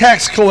a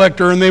tax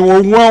collector, and they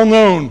were well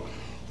known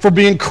for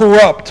being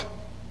corrupt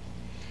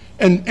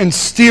and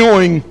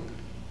stealing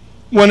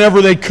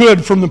whenever they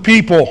could from the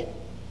people.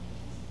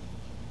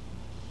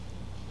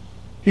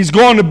 He's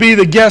going to be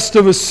the guest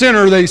of a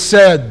sinner, they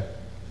said.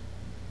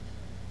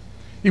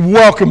 He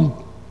welcomed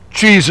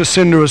Jesus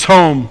into his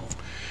home,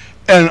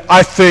 and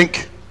I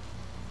think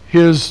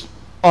his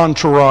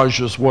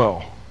entourage as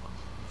well.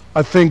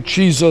 I think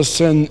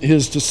Jesus and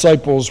his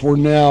disciples were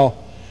now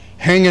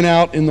hanging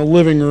out in the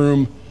living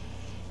room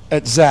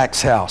at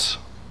Zach's house.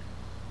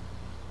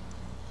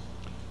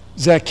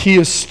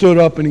 Zacchaeus stood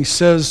up and he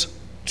says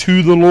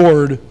to the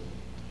Lord,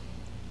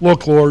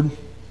 look, Lord,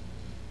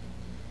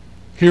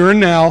 here and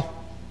now,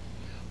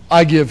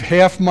 I give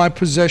half my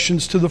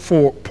possessions to the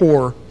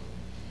poor,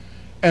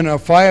 and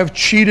if I have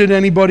cheated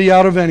anybody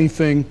out of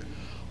anything,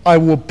 I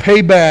will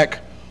pay back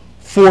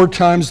 4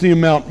 times the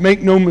amount.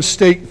 Make no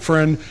mistake,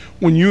 friend,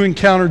 when you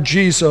encounter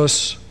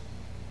Jesus,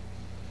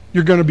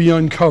 you're going to be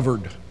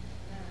uncovered.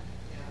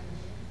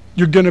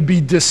 You're going to be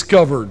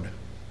discovered.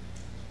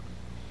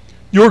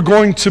 You're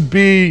going to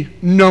be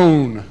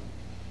known.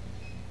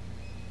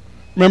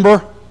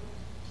 Remember?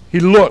 He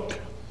looked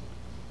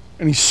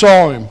and he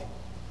saw him.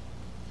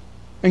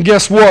 And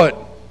guess what?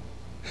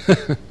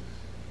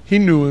 He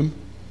knew him.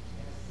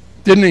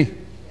 Didn't he?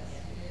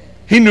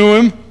 He knew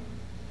him.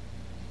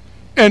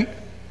 And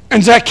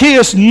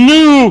Zacchaeus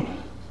knew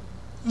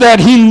that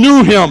he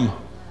knew him.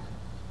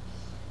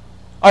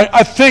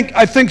 I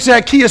think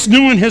Zacchaeus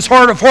knew in his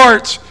heart of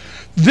hearts,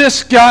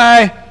 this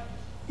guy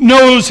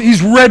knows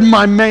he's read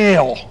my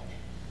mail.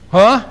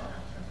 Huh?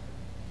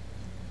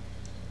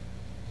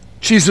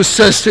 Jesus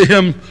says to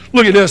him,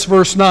 look at this,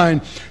 verse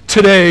 9,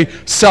 today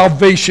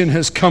salvation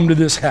has come to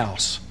this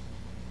house.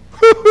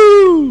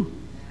 Woo-hoo!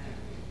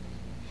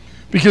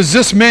 Because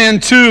this man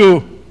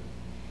too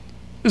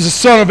is a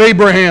son of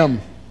Abraham.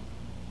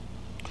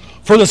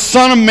 For the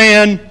Son of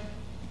Man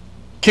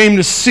came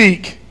to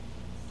seek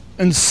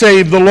and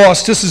save the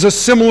lost. This is a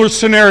similar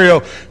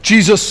scenario.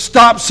 Jesus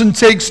stops and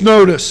takes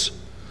notice.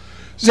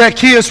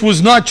 Zacchaeus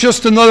was not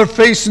just another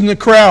face in the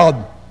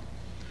crowd.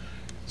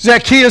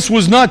 Zacchaeus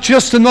was not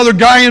just another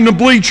guy in the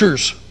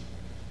bleachers.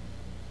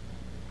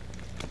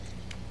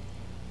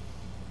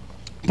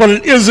 But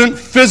it isn't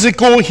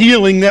physical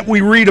healing that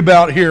we read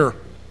about here.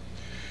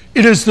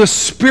 It is the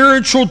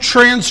spiritual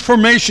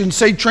transformation,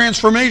 say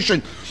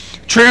transformation,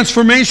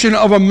 transformation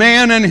of a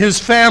man and his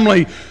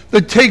family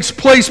that takes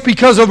place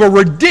because of a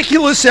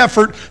ridiculous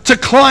effort to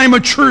climb a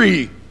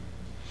tree.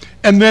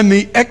 And then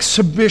the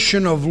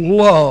exhibition of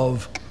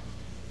love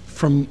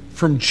from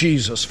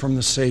Jesus, from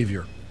the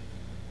Savior.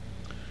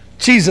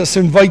 Jesus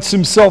invites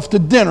himself to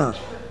dinner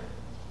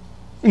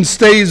and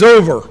stays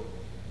over.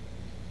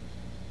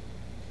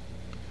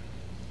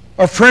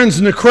 Our friends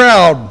in the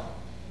crowd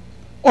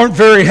aren't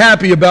very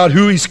happy about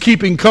who he's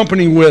keeping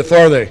company with,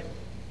 are they?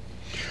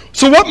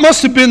 So what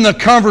must have been the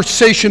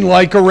conversation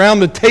like around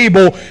the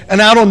table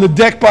and out on the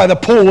deck by the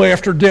pool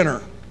after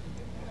dinner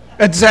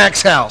at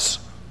Zach's house?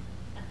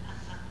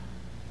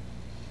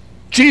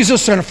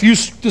 Jesus and a few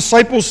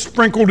disciples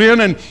sprinkled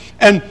in,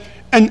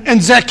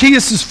 and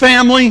Zacchaeus'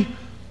 family.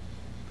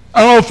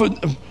 I don't know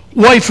if a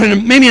wife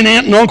and maybe an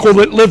aunt and uncle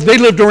that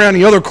lived around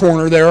the other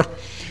corner there.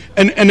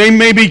 And they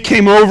maybe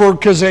came over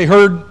because they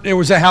heard there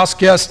was a house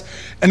guest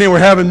and they were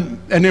having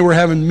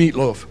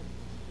meatloaf.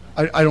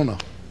 I don't know.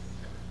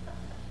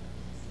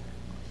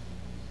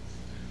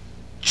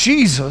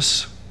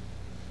 Jesus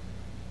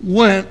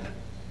went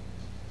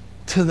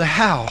to the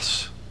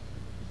house,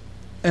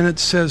 and it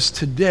says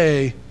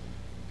today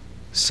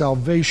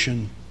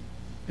salvation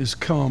is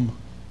come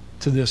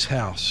to this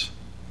house.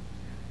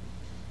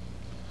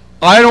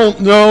 I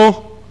don't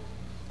know,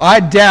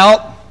 I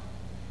doubt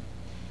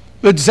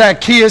that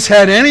Zacchaeus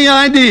had any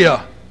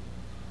idea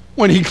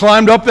when he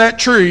climbed up that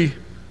tree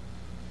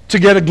to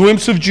get a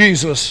glimpse of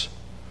Jesus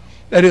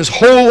that his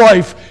whole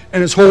life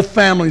and his whole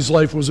family's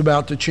life was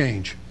about to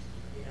change.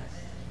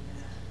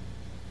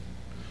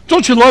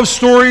 Don't you love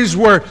stories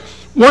where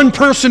one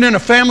person in a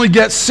family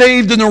gets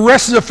saved and the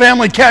rest of the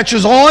family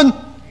catches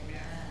on?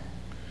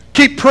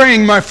 Keep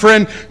praying, my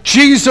friend.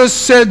 Jesus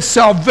said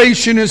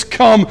salvation has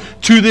come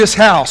to this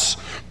house.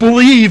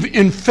 Believe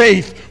in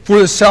faith for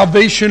the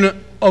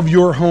salvation of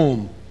your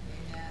home.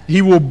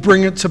 He will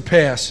bring it to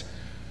pass.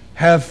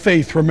 Have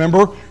faith.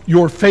 Remember,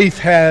 your faith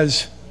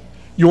has.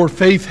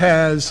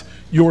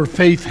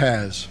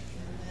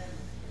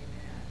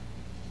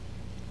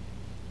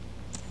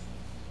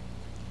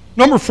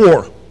 Number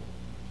 4.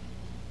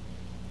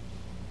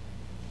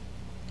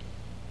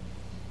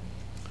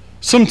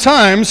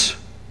 Sometimes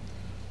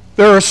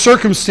there are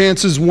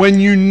circumstances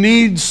when you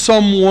need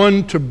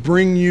someone to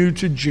bring you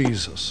to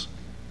Jesus.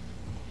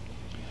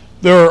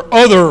 There are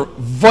other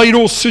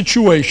vital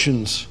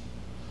situations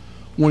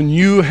when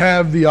you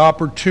have the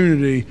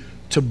opportunity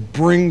to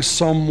bring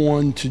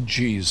someone to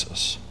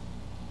Jesus.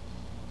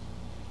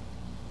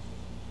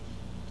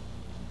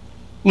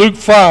 Luke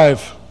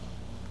 5,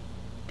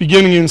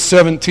 beginning in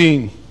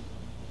 17.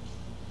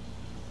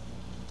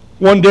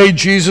 One day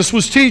Jesus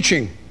was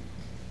teaching.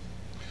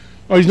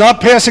 Well, he's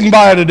not passing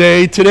by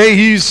today. Today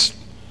he's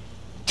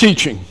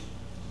teaching.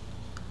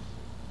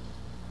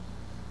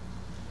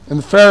 And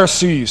the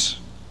Pharisees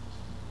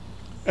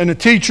and the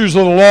teachers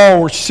of the law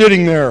were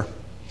sitting there.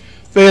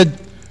 They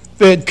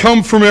had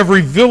come from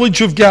every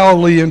village of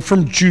Galilee and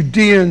from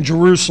Judea and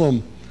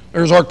Jerusalem.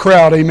 There's our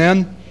crowd,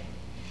 amen?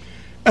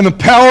 And the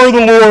power of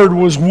the Lord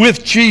was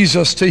with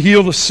Jesus to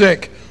heal the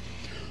sick.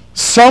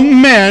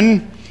 Some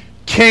men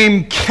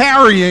came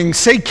carrying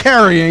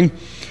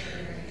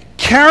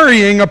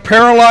a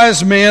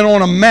paralyzed man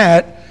on a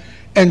mat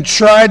and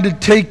tried to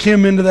take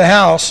him into the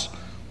house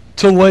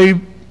to lay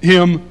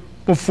him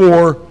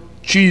before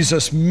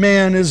Jesus.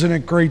 Man, isn't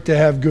it great to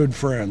have good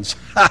friends?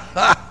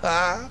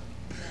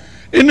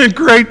 Isn't it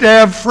great to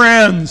have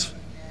friends?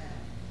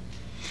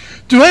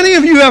 Do any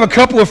of you have a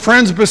couple of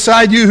friends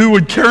beside you who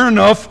would care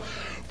enough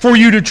for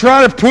you to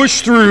try to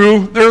push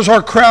through, there's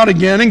our crowd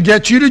again, and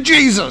get you to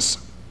Jesus?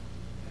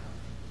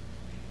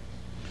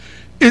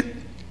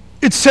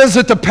 It says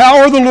that the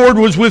power of the Lord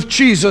was with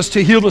Jesus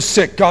to heal the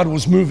sick. God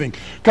was moving.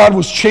 God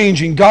was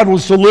changing. God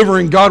was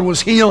delivering. God was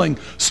healing.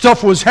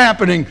 Stuff was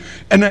happening.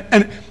 And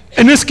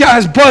this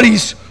guy's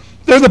buddies,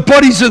 they're the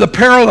buddies of the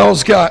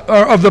paralyzed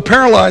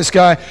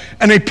guy,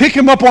 and they pick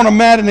him up on a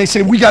mat and they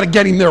say, we got to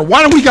get him there.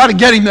 Why do we got to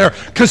get him there?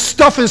 Because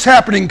stuff is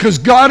happening, because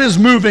God is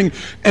moving,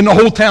 and the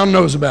whole town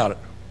knows about it.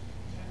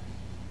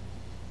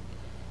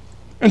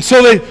 And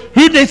so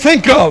who'd they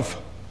think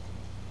of?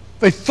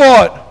 They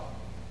thought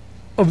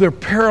of their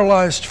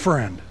paralyzed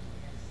friend.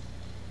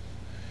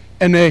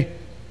 And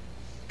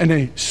and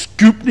they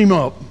scooped him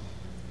up,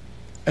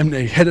 and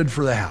they headed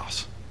for the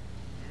house.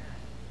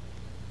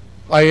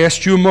 I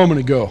asked you a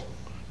moment ago,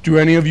 do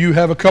any of you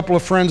have a couple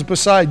of friends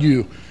beside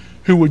you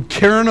who would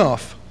care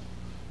enough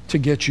to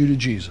get you to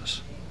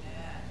Jesus?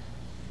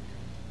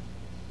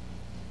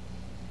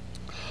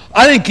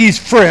 I think these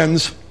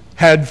friends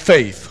had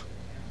faith.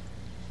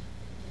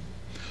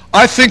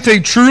 I think they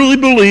truly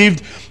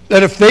believed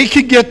that if they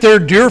could get their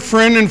dear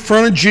friend in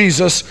front of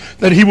Jesus,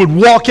 that he would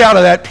walk out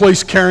of that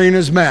place carrying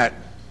his mat.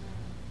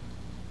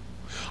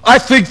 I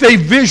think they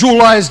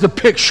visualized the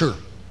picture.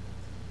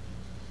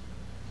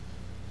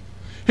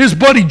 His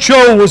buddy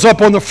Joe was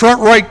up on the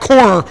front right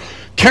corner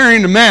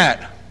carrying the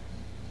mat.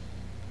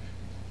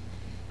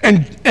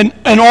 And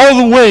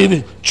all the way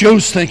that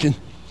Joe's thinking,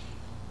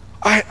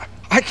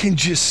 I can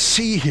just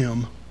see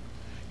him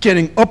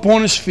getting up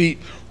on his feet,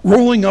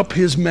 rolling up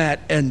his mat,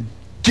 and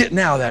getting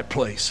out of that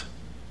place.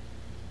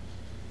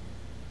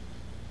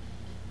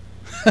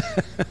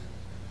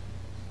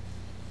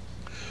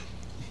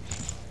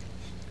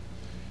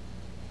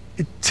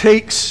 It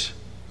takes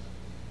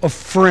a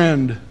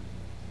friend.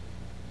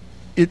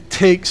 It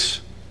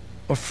takes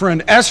a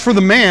friend. As for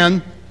the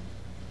man,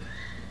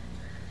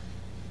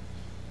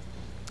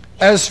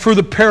 as for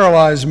the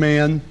paralyzed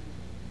man,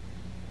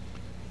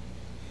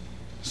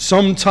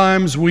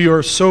 sometimes we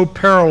are so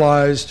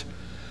paralyzed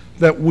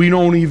that we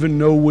don't even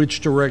know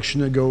which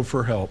direction to go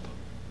for help.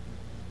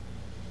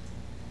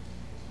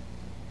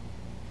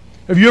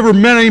 Have you ever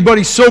met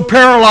anybody so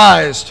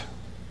paralyzed?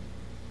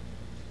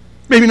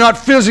 Maybe not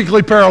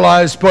physically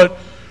paralyzed, but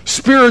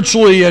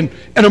spiritually and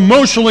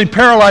emotionally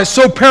paralyzed,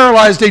 so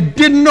paralyzed they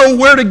didn't know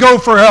where to go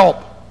for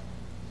help.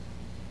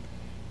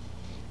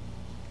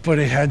 But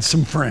he had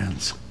some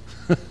friends.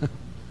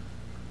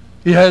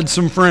 He had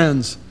some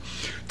friends.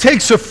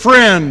 Takes a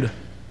friend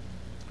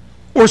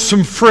or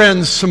some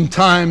friends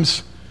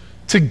sometimes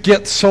to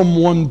get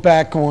someone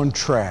back on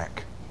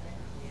track.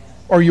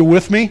 Are you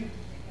with me?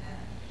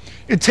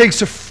 It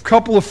takes a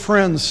couple of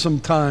friends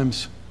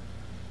sometimes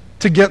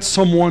to get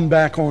someone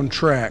back on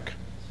track.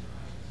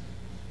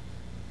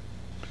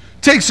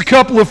 It takes a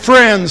couple of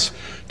friends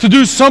to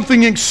do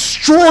something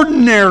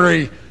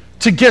extraordinary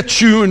to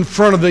get you in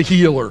front of the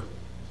healer.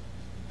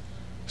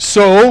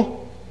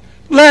 So,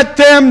 let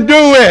them do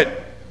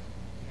it.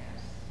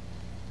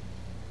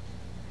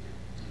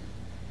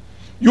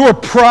 Your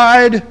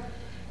pride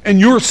and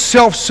your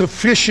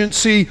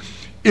self-sufficiency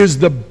is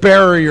the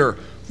barrier,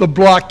 the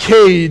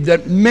blockade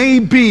that may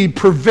be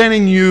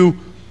preventing you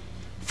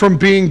from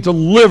being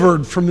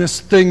delivered from this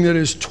thing that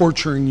is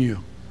torturing you.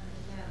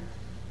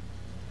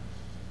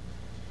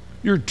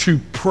 You're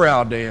too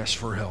proud to ask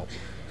for help.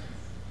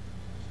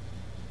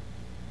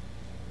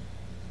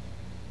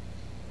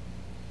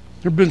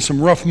 There have been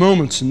some rough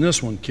moments in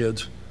this one,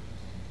 kids.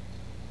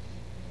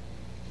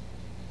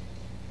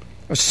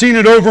 I've seen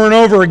it over and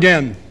over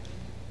again.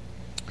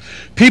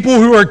 People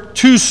who are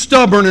too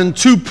stubborn and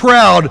too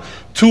proud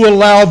to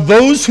allow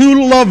those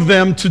who love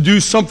them to do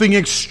something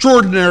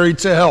extraordinary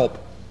to help.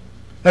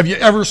 Have you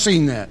ever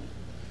seen that?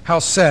 How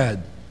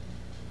sad.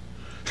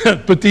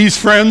 But these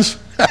friends,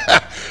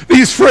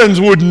 these friends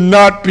would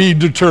not be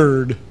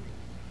deterred.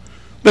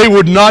 They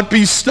would not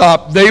be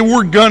stopped. They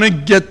were going to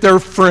get their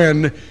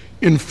friend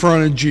in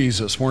front of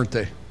Jesus, weren't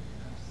they?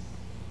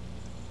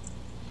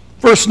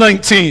 Verse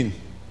 19.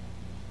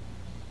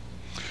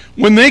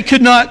 When they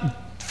could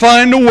not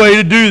find a way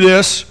to do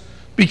this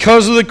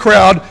because of the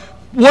crowd,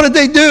 what did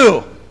they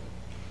do?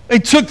 They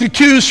took the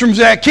cues from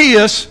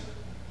Zacchaeus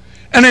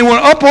and they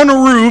went up on the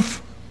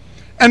roof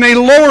and they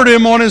lowered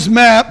him on his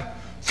mat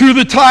through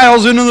the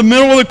tiles into the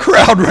middle of the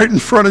crowd right in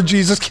front of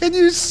Jesus. Can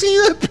you see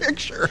that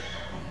picture?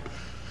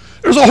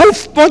 There's a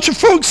whole bunch of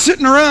folks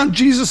sitting around.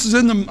 Jesus is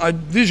in them. I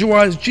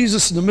visualize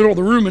Jesus in the middle of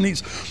the room, and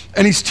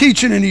he's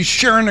teaching, and he's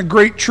sharing a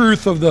great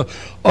truth of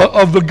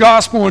the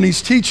gospel, and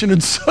he's teaching,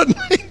 and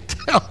suddenly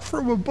down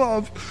from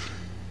above,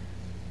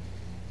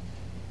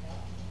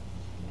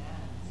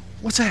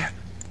 what's that?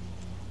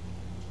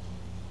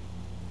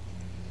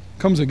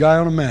 Comes a guy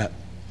on a mat.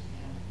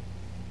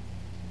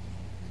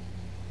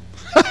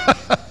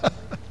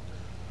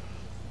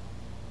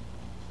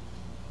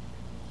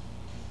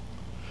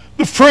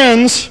 The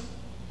friends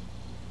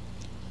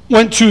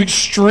went to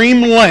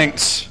extreme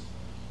lengths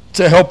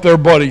to help their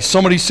buddy.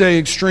 Somebody say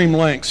extreme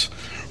lengths.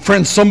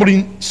 Friends,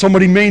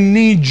 somebody may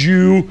need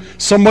you.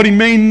 Somebody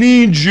may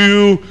need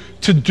you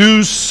to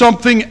do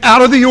something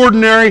out of the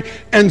ordinary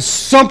and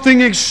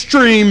something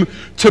extreme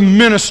to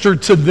minister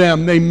to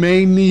them. They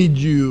may need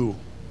you.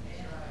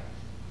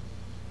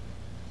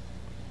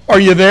 Are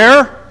you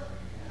there?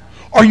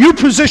 Are you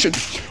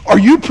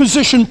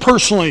positioned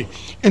personally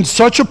in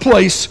such a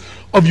place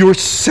of your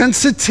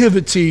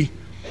sensitivity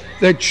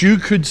that you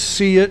could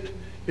see it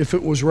if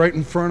it was right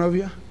in front of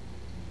you?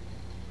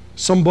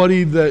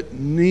 Somebody that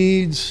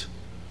needs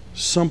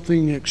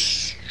something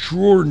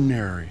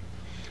extraordinary,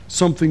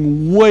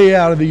 something way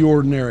out of the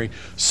ordinary,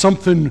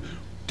 something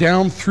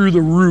down through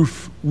the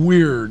roof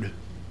weird,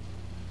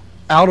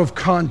 out of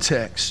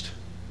context.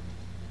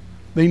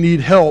 They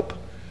need help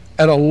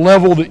at a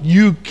level that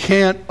you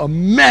can't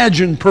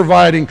imagine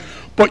providing,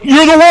 but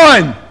you're the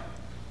one.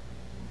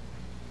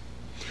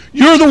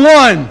 You're the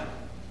one.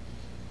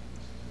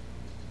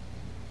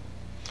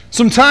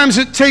 Sometimes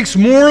it takes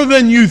more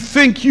than you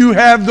think you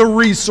have the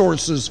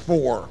resources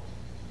for.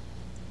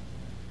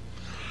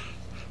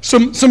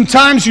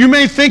 Sometimes you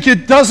may think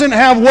it doesn't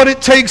have what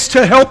it takes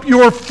to help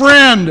your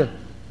friend,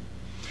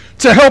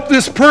 to help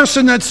this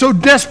person that so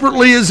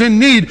desperately is in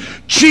need.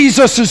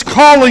 Jesus is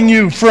calling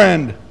you,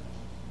 friend,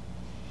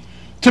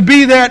 to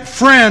be that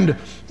friend,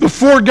 the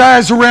four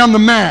guys around the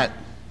mat.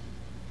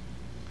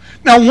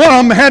 Now, one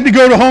of them had to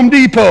go to Home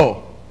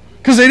Depot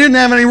because they didn't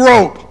have any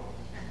rope.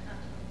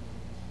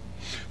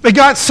 They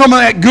got some of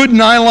that good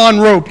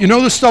nylon rope. You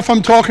know the stuff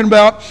I'm talking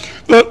about?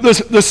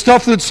 The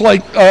stuff that's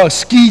like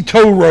ski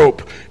tow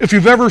rope. If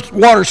you've ever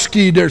water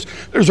skied,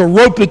 there's a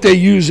rope that they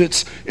use.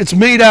 It's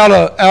made out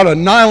of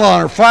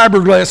nylon or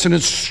fiberglass, and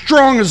it's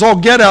strong as all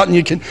get out, and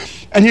you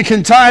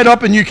can tie it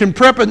up and you can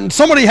prep it. And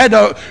somebody had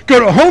to go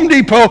to Home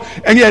Depot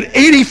and get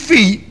 80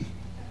 feet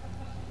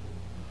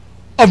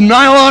of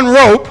nylon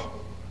rope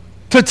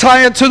to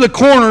tie it to the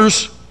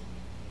corners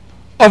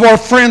of our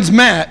friend's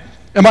mat.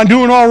 Am I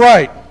doing all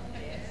right?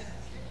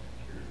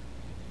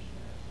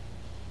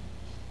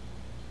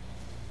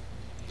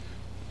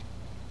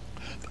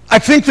 I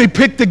think they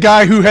picked the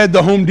guy who had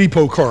the Home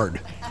Depot card.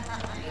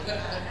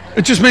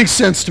 It just makes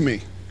sense to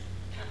me.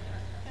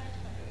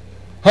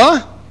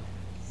 Huh?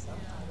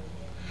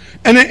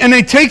 And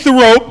they take the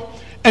rope,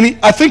 and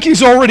I think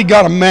he's already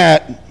got a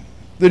mat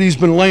that he's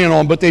been laying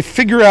on, but they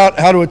figure out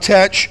how to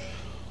attach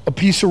a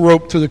piece of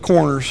rope to the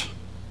corners,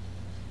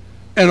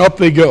 and up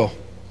they go.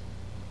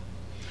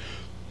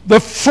 The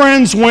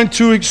friends went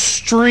to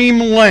extreme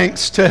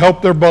lengths to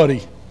help their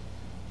buddy.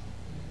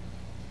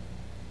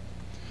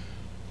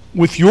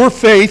 With your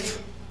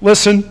faith,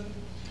 listen,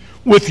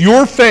 with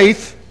your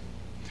faith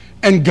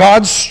and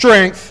God's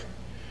strength,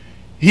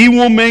 He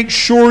will make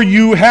sure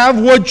you have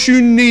what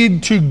you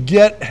need to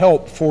get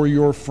help for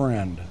your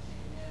friend.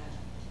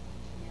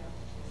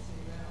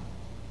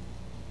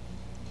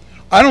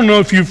 I don't know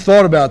if you've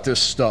thought about this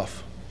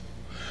stuff.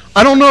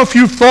 I don't know if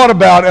you've thought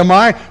about,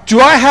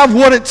 do I have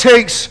what it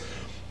takes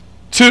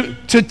to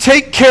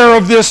take care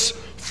of this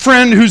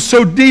friend who's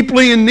so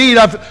deeply in need?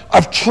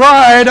 I've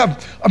tried.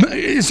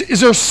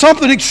 Is there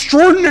something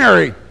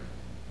extraordinary? It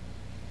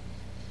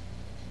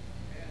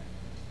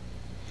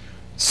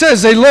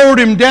says they lowered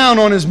him down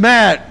on his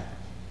mat.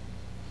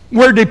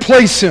 Where'd they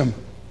place him?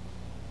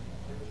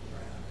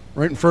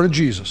 Right in front of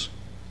Jesus.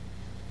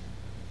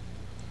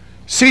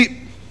 See,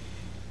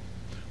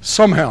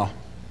 somehow,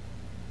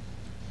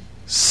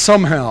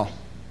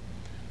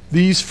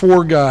 these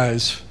four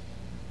guys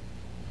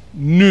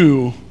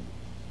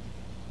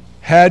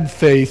had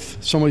faith.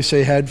 Somebody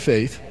say had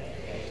faith.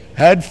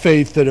 Had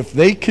faith that if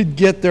they could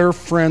get their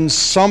friends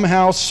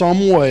somehow,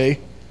 some way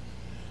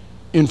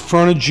in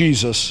front of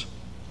Jesus,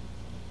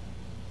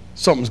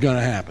 something's going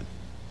to happen.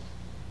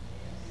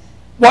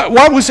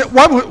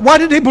 Why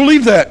did they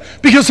believe that?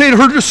 Because they had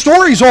heard the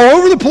stories all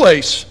over the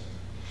place.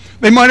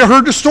 They might have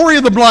heard the story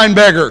of the blind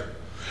beggar.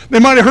 They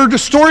might have heard the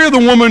story of the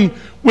woman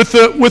with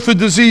the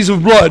disease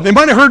of blood. They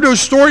might have heard those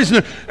stories,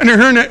 and they're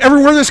hearing that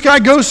everywhere this guy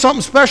goes,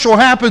 something special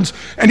happens.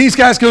 And these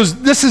guys goes,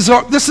 this is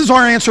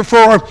our answer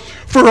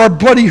for our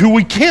buddy who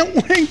we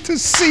can't wait to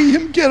see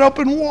him get up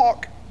and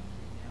walk.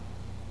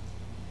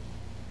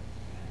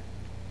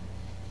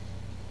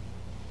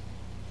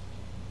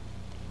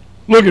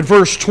 Look at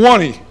verse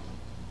 20.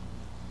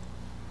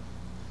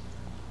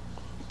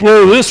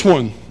 Blow this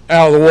one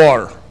out of the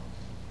water.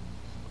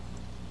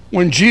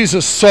 When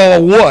Jesus saw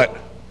what?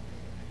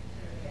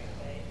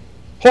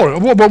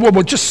 Hold on,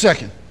 whoa, just a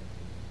second.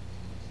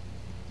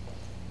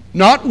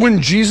 Not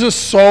when Jesus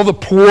saw the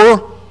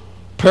poor,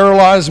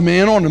 paralyzed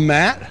man on the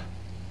mat.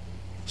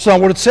 It's not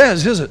what it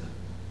says, is it?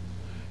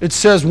 It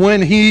says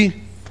when he...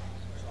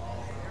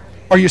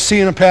 Are you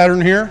seeing a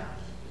pattern here?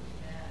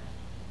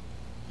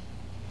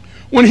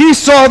 When he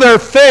saw their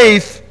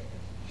faith,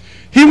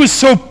 he was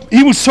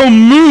so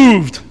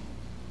moved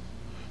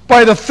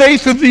by the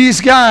faith of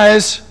these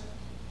guys.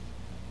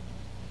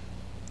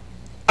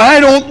 I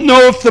don't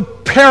know if the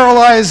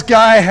paralyzed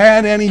guy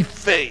had any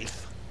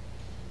faith.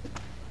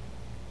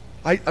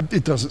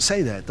 It doesn't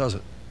say that, does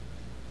it?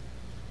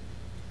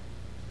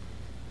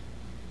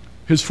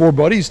 His four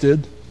buddies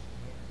did.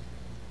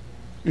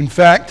 In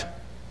fact,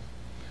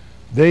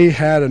 they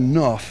had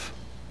enough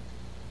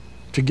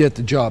to get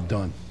the job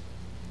done.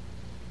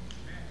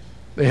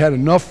 They had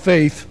enough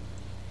faith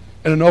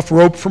and enough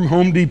rope from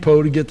Home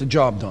Depot to get the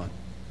job done.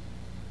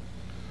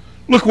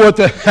 Look what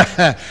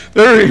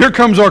here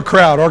comes our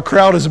crowd. Our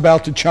crowd is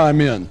about to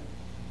chime in.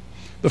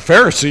 The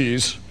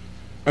Pharisees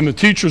and the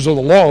teachers of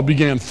the law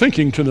began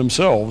thinking to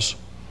themselves,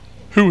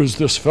 who is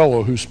this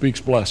fellow who speaks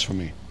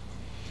blasphemy?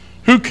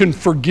 Who can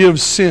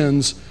forgive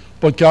sins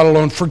but God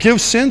alone?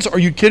 Forgive sins? Are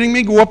you kidding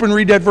me? Go up and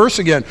read that verse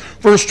again.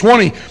 Verse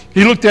 20,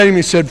 he looked at him and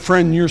he said,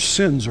 friend, your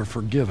sins are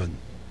forgiven.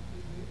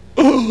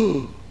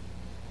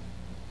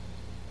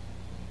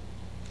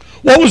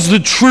 What was the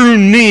true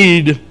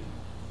need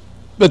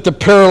that the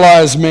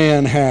paralyzed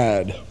man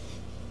had?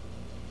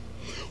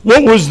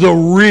 What was the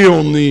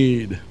real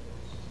need?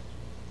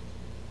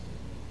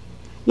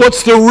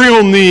 What's the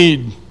real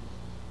need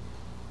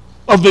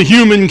of the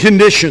human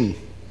condition?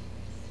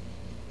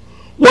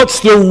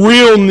 What's the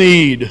real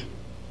need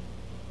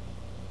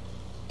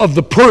of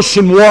the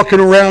person walking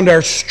around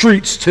our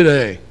streets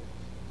today?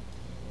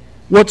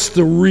 What's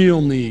the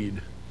real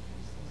need?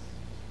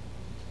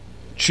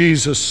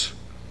 Jesus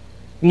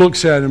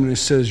looks at him and he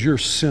says, your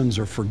sins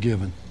are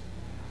forgiven.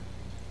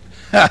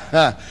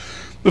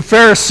 The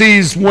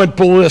Pharisees went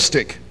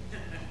ballistic.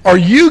 Are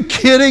you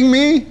kidding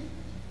me?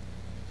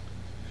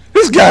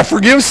 This guy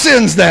forgives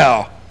sins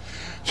now.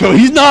 So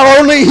he's not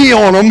only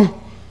healing them,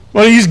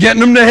 but he's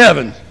getting them to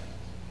heaven.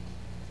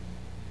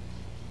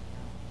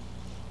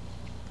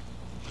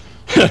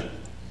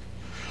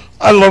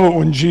 I love it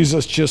when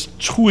Jesus just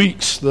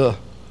tweaks the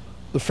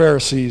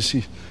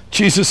Pharisees.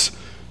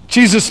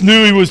 Jesus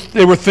knew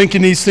they were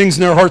thinking these things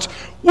in their hearts.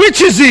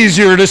 Which is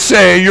easier to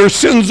say, your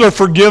sins are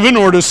forgiven,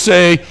 or to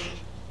say,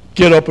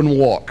 get up and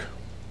walk?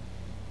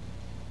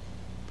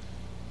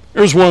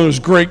 Here's one of those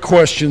great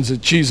questions that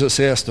Jesus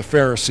asked the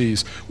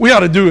Pharisees. We ought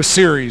to do a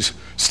series.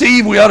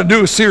 Steve, we ought to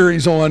do a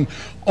series on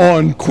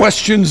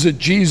questions that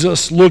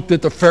Jesus looked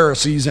at the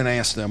Pharisees and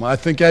asked them. I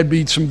think that'd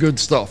be some good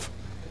stuff.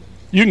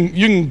 You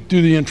can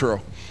do the intro.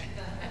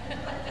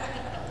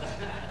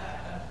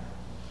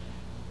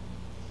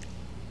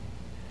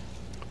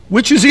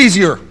 Which is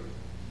easier?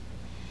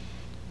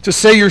 To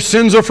say your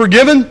sins are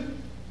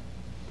forgiven,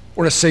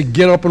 or to say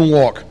get up and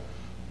walk?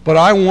 But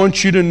I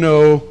want you to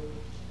know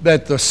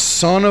that the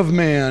Son of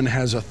Man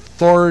has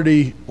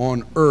authority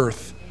on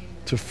earth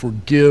to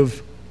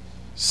forgive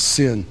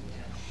sin.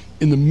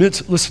 In the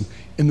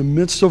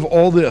midst of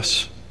all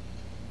this,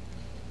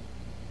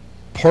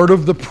 part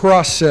of the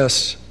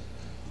process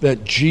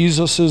that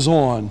Jesus is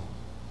on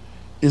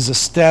is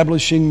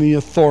establishing the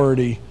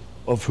authority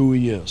of who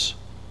he is.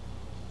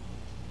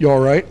 You all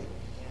right?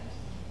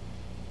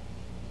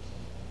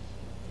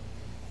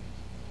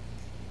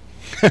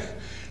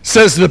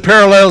 Says to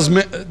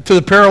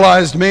the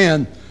paralyzed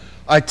man,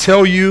 I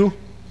tell you,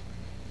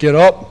 get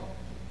up,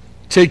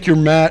 take your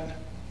mat,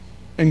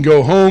 and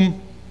go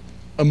home.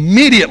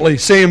 Immediately,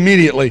 say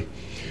immediately.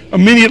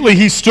 Immediately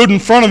he stood in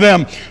front of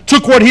them,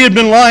 took what he had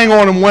been lying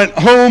on, and went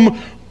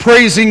home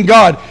praising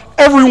God.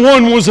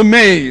 Everyone was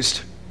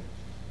amazed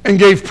and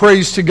gave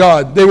praise to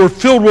God. They were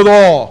filled with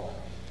awe,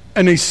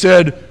 and they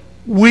said,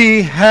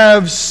 we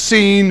have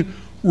seen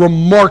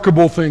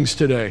remarkable things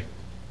today.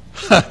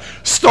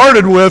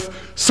 Started with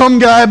some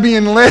guy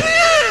being let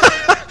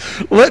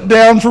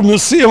down from the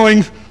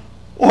ceiling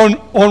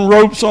on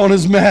ropes on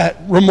his mat.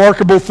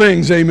 Remarkable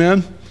things,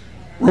 amen?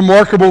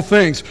 Remarkable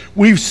things.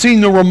 We've seen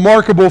the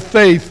remarkable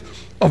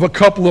faith of a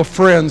couple of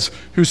friends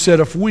who said,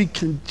 if we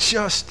can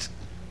just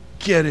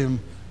get him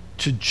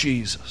to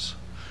Jesus.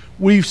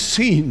 We've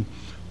seen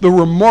the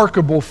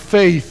remarkable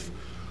faith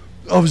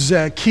of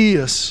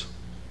Zacchaeus,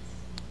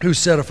 who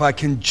said, if I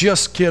can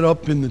just get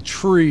up in the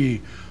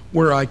tree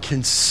where I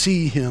can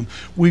see him.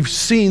 We've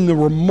seen the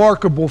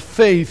remarkable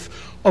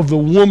faith of the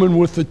woman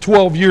with the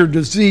 12-year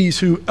disease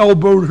who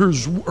elbowed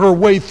her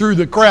way through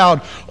the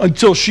crowd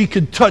until she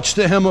could touch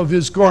the hem of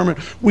his garment.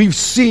 We've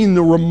seen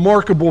the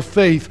remarkable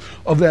faith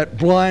of that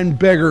blind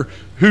beggar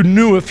who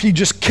knew if he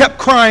just kept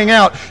crying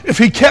out, if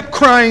he kept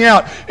crying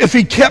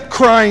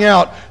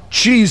out,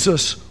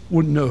 Jesus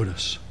would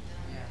notice.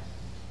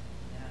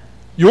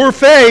 Your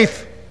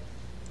faith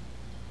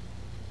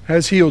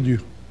has healed you.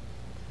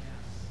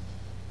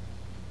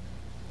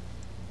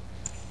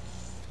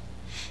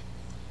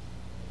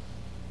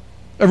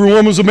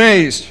 Everyone was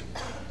amazed.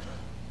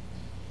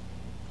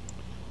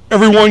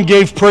 Everyone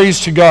gave praise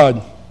to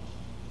God.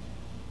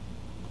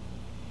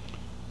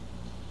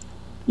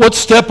 What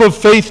step of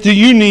faith do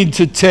you need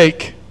to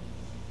take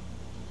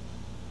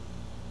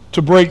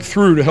to break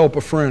through to help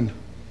a friend?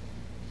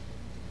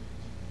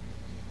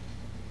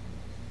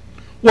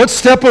 What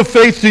step of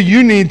faith do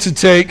you need to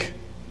take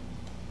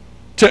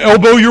to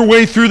elbow your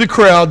way through the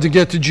crowd to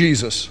get to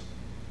Jesus?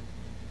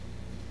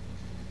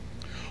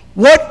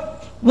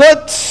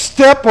 What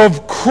step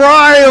of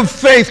cry of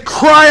faith,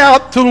 cry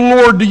out to the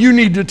Lord, do you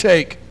need to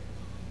take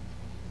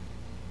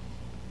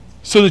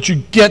so that you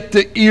get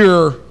the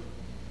ear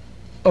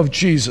of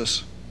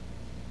Jesus?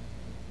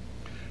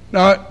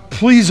 Now,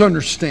 please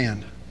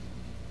understand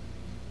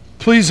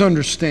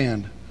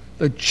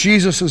that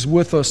Jesus is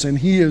with us and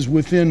he is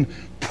within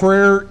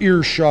prayer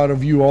earshot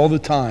of you all the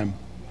time.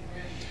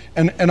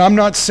 And I'm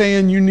not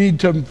saying you need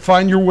to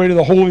find your way to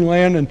the Holy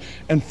Land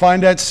and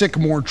find that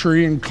sycamore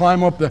tree and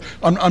climb up the...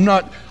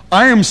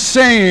 I am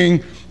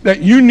saying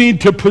that you need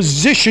to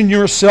position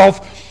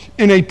yourself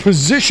in a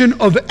position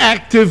of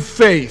active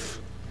faith.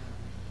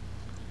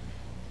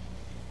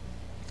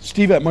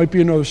 Steve, that might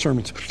be another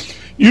sermon.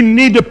 You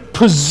need to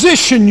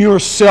position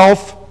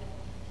yourself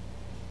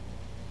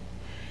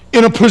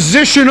in a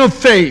position of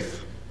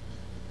faith.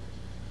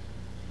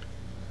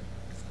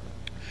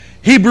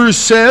 Hebrews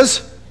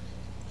says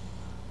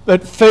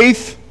that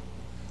faith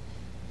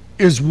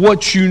is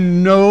what you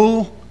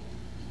know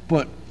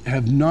but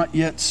have not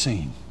yet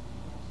seen.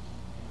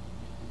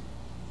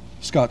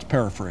 Scott's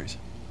paraphrase.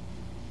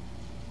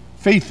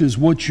 Faith is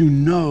what you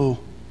know.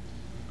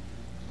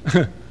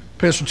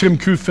 Pastor Tim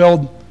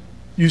Kufeld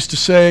used to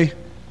say,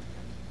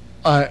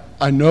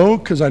 I know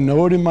because I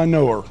know it in my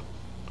knower.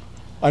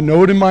 I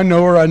know it in my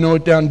knower. I know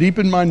it down deep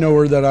in my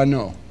knower that I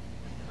know.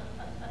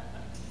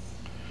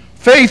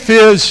 Faith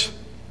is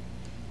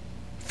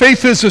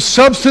a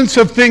substance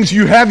of things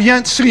you have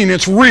yet seen.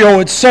 It's real.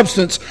 It's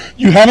substance.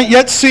 You haven't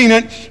yet seen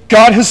it.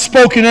 God has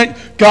spoken it.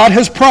 God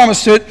has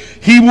promised it.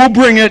 He will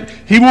bring it.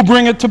 He will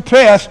bring it to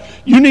pass.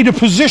 You need to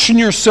position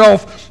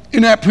yourself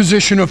in that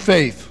position of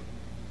faith.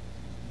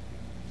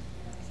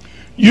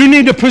 You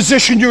need to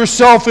position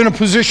yourself in a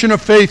position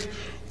of faith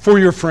for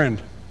your friend.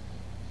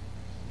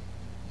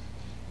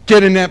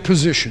 Get in that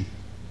position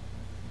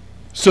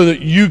so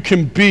that you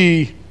can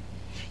be.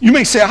 You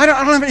may say, I don't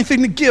have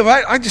anything to give.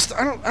 I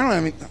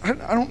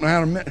don't know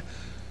how to.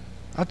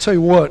 I'll tell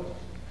you what.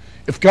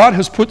 If God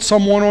has put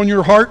someone on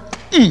your heart,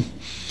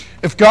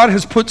 if God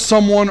has put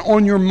someone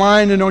on your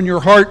mind and on your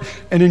heart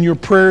and in your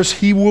prayers,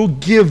 He will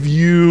give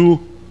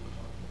you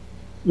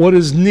what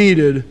is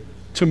needed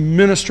to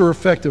minister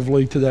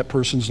effectively to that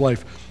person's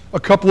life. A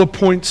couple of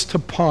points to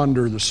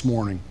ponder this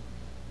morning.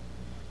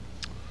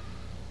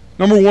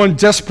 Number one,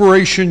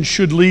 desperation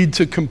should lead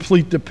to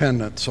complete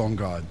dependence on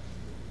God.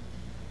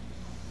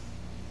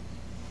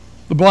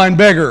 The blind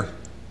beggar,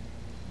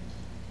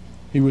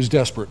 he was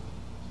desperate.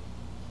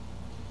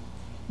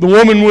 The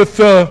woman with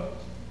the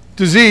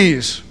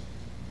disease,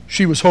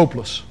 she was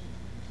hopeless.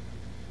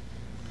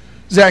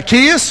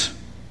 Zacchaeus,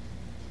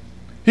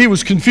 he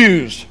was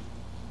confused.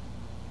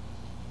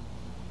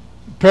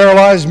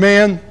 Paralyzed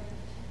man,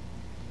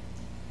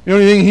 the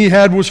only thing he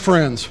had was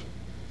friends.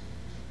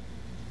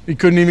 He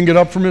couldn't even get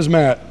up from his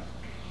mat.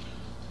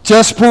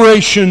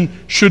 Desperation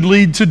should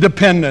lead to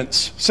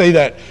dependence. Say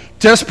that.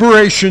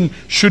 Desperation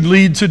should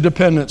lead to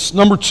dependence.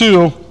 Number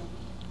two,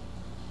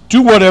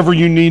 do whatever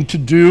you need to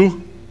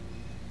do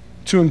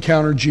to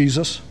encounter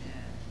Jesus.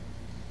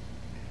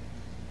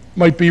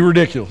 Might be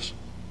ridiculous.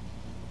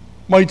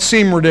 Might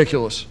seem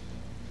ridiculous.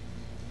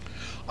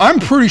 I'm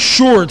pretty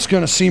sure it's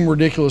going to seem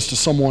ridiculous to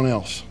someone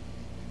else.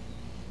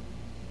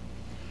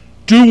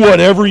 Do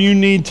whatever you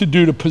need to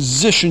do to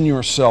position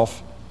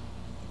yourself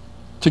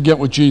to get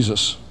with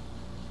Jesus.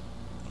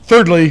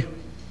 Thirdly,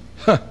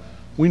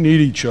 we need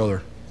each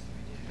other.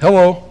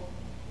 Hello.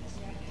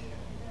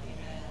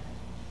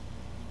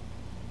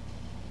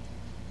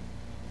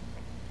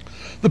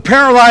 The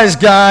paralyzed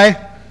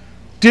guy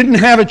didn't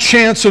have a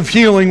chance of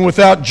healing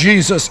without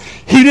Jesus.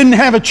 He didn't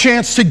have a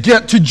chance to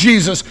get to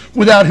Jesus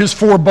without his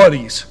four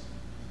buddies.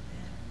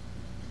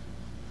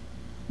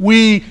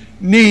 We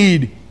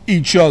need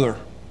each other.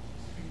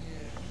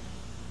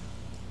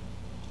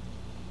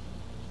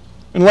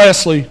 And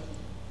lastly,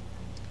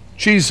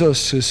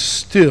 Jesus is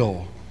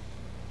still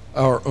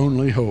our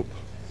only hope.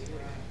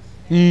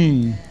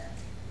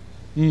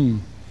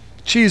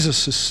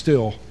 Jesus is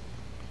still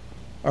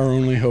our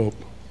only hope.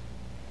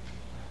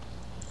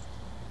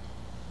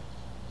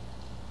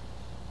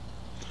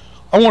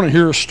 I want to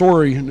hear a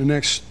story in the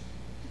next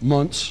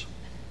months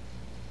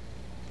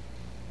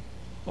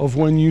of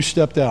when you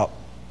stepped out,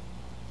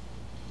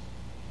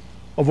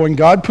 of when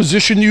God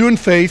positioned you in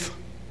faith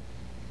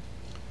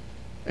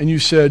and you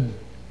said,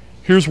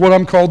 here's what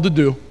I'm called to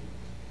do.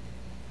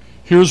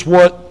 Here's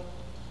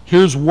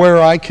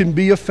where I can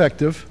be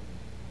effective.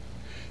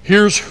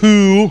 Here's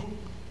who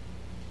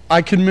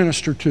I can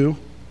minister to.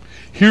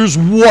 Here's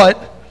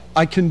what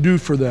I can do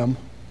for them.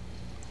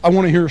 I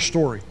want to hear a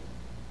story.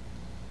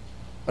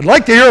 I'd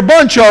like to hear a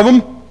bunch of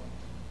them,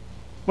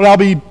 but I'll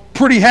be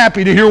pretty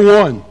happy to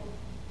hear one.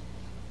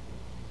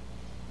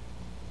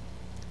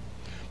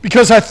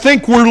 Because I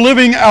think we're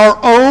living our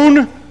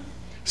own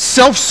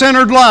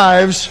self-centered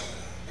lives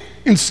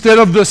instead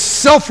of the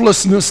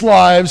selflessness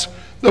lives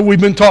that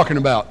we've been talking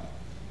about.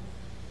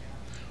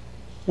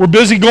 We're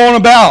busy going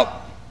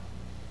about.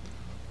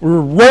 We're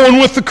rolling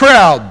with the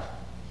crowd.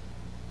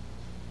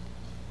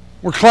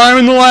 We're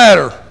climbing the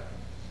ladder.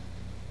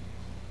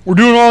 We're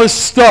doing all this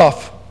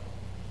stuff.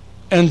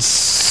 And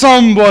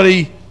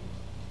somebody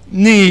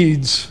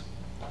needs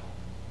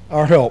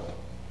our help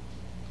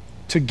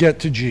to get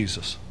to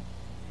Jesus.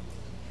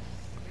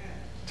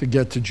 To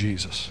get to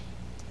Jesus.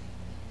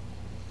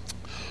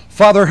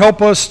 Father,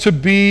 help us to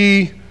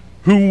be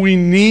who we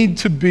need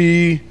to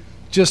be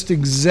just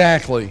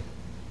exactly.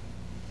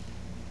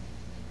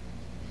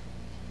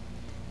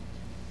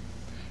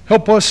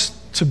 Help us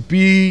to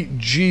be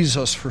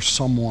Jesus for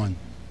someone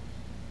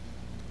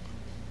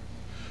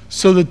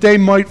so that they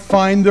might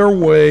find their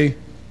way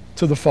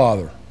to the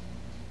Father,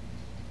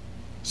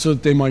 so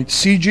that they might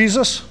see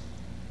Jesus,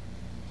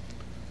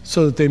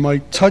 so that they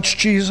might touch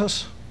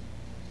Jesus,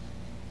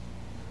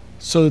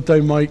 so that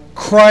they might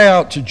cry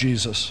out to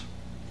Jesus,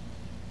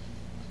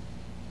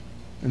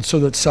 and so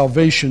that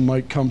salvation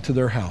might come to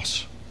their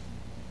house.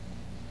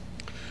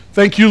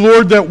 Thank you,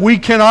 Lord, that we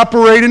can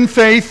operate in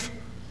faith,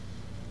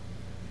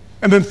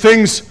 and then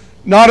things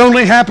not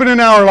only happen in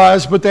our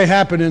lives, but they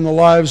happen in the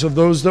lives of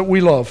those that we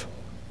love.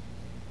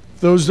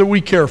 those that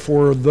we care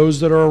for,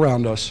 those that are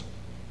around us.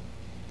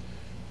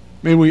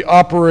 May we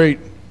operate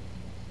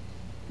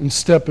and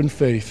step in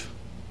faith.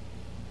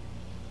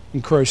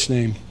 In Christ's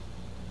name,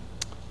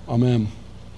 amen.